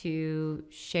was to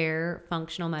share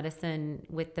functional medicine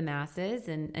with the masses.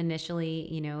 And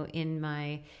initially, you know, in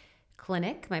my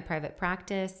clinic, my private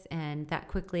practice, and that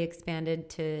quickly expanded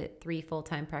to 3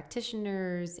 full-time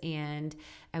practitioners. And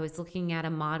I was looking at a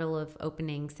model of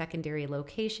opening secondary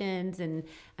locations, and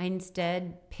I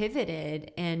instead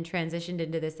pivoted and transitioned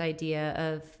into this idea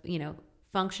of, you know,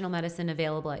 functional medicine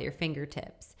available at your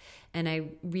fingertips. And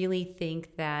I really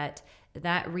think that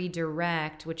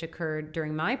redirect, which occurred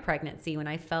during my pregnancy when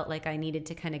I felt like I needed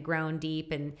to kind of ground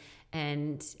deep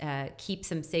and keep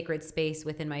some sacred space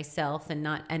within myself and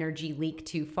not energy leak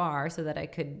too far so that I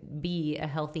could be a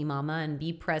healthy mama and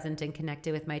be present and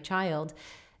connected with my child,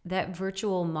 that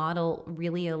virtual model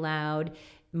really allowed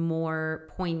more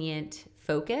poignant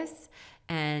focus.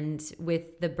 And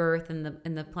with the birth and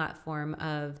the platform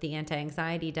of the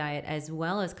anti-anxiety diet, as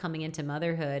well as coming into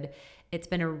motherhood, it's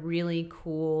been a really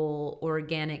cool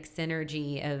organic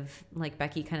synergy of, like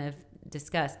Becky kind of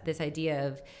discussed, this idea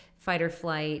of fight or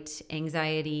flight,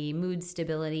 anxiety, mood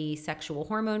stability, sexual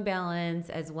hormone balance,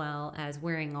 as well as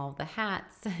wearing all the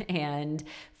hats and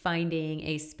finding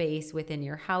a space within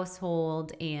your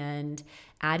household and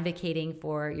advocating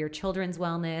for your children's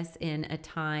wellness in a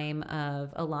time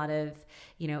of a lot of,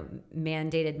 you know,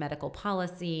 mandated medical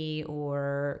policy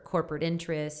or corporate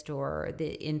interest or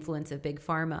the influence of big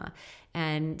pharma.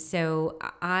 And so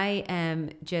I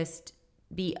am just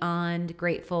beyond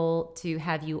grateful to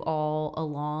have you all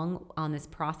along on this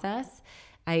process.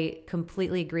 I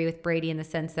completely agree with Brady in the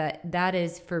sense that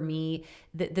is, for me,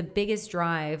 the biggest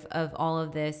drive of all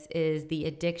of this is the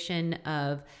addiction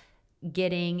of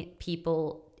getting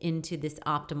people into this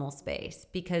optimal space,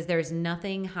 because there's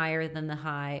nothing higher than the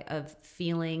high of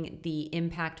feeling the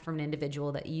impact from an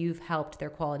individual that you've helped their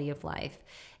quality of life.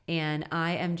 And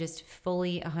I am just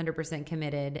fully 100%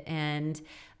 committed. And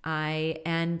I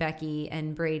and Becky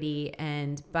and Brady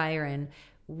and Byron,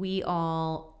 we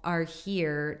all are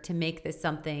here to make this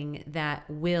something that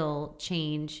will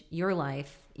change your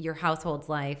life, your household's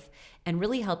life, and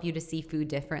really help you to see food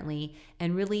differently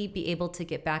and really be able to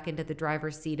get back into the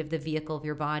driver's seat of the vehicle of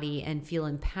your body and feel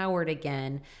empowered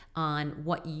again on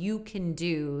what you can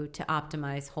do to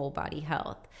optimize whole body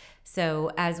health.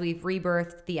 So as we've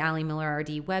rebirthed the Ali Miller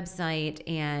RD website,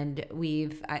 and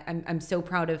I'm so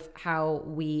proud of how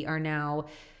we are now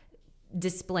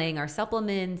displaying our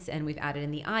supplements, and we've added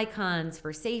in the icons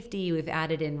for safety. We've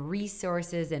added in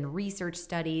resources and research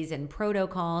studies and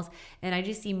protocols. And I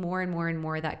just see more and more and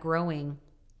more of that growing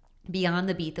beyond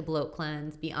the Beat the Bloat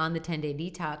cleanse, beyond the 10-day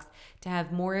detox, to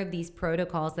have more of these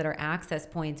protocols that are access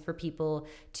points for people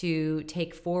to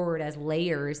take forward as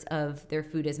layers of their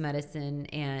food as medicine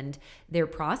and their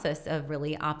process of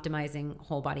really optimizing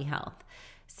whole body health.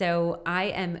 So I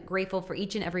am grateful for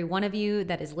each and every one of you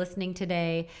that is listening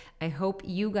today. I hope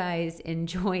you guys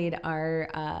enjoyed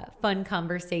our fun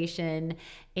conversation,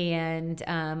 and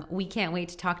we can't wait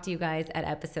to talk to you guys at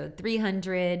episode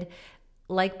 300.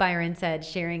 Like Byron said,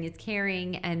 sharing is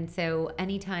caring. And so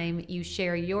anytime you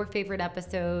share your favorite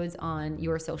episodes on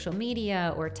your social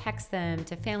media or text them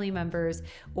to family members,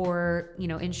 or, you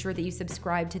know, ensure that you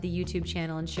subscribe to the YouTube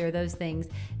channel and share those things,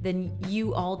 then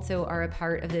you also are a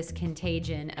part of this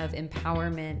contagion of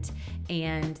empowerment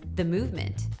and the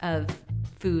movement of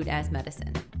food as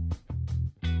medicine.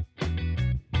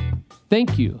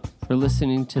 Thank you for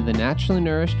listening to the Naturally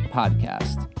Nourished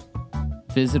podcast.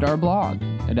 Visit our blog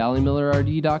at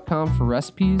alimillerrd.com for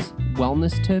recipes,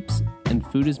 wellness tips, and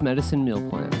food as medicine meal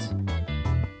plans.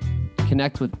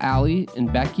 Connect with Ali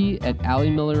and Becky at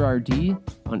alimillerrd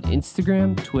on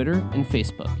Instagram, Twitter, and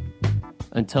Facebook.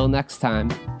 Until next time,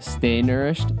 stay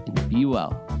nourished and be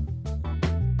well.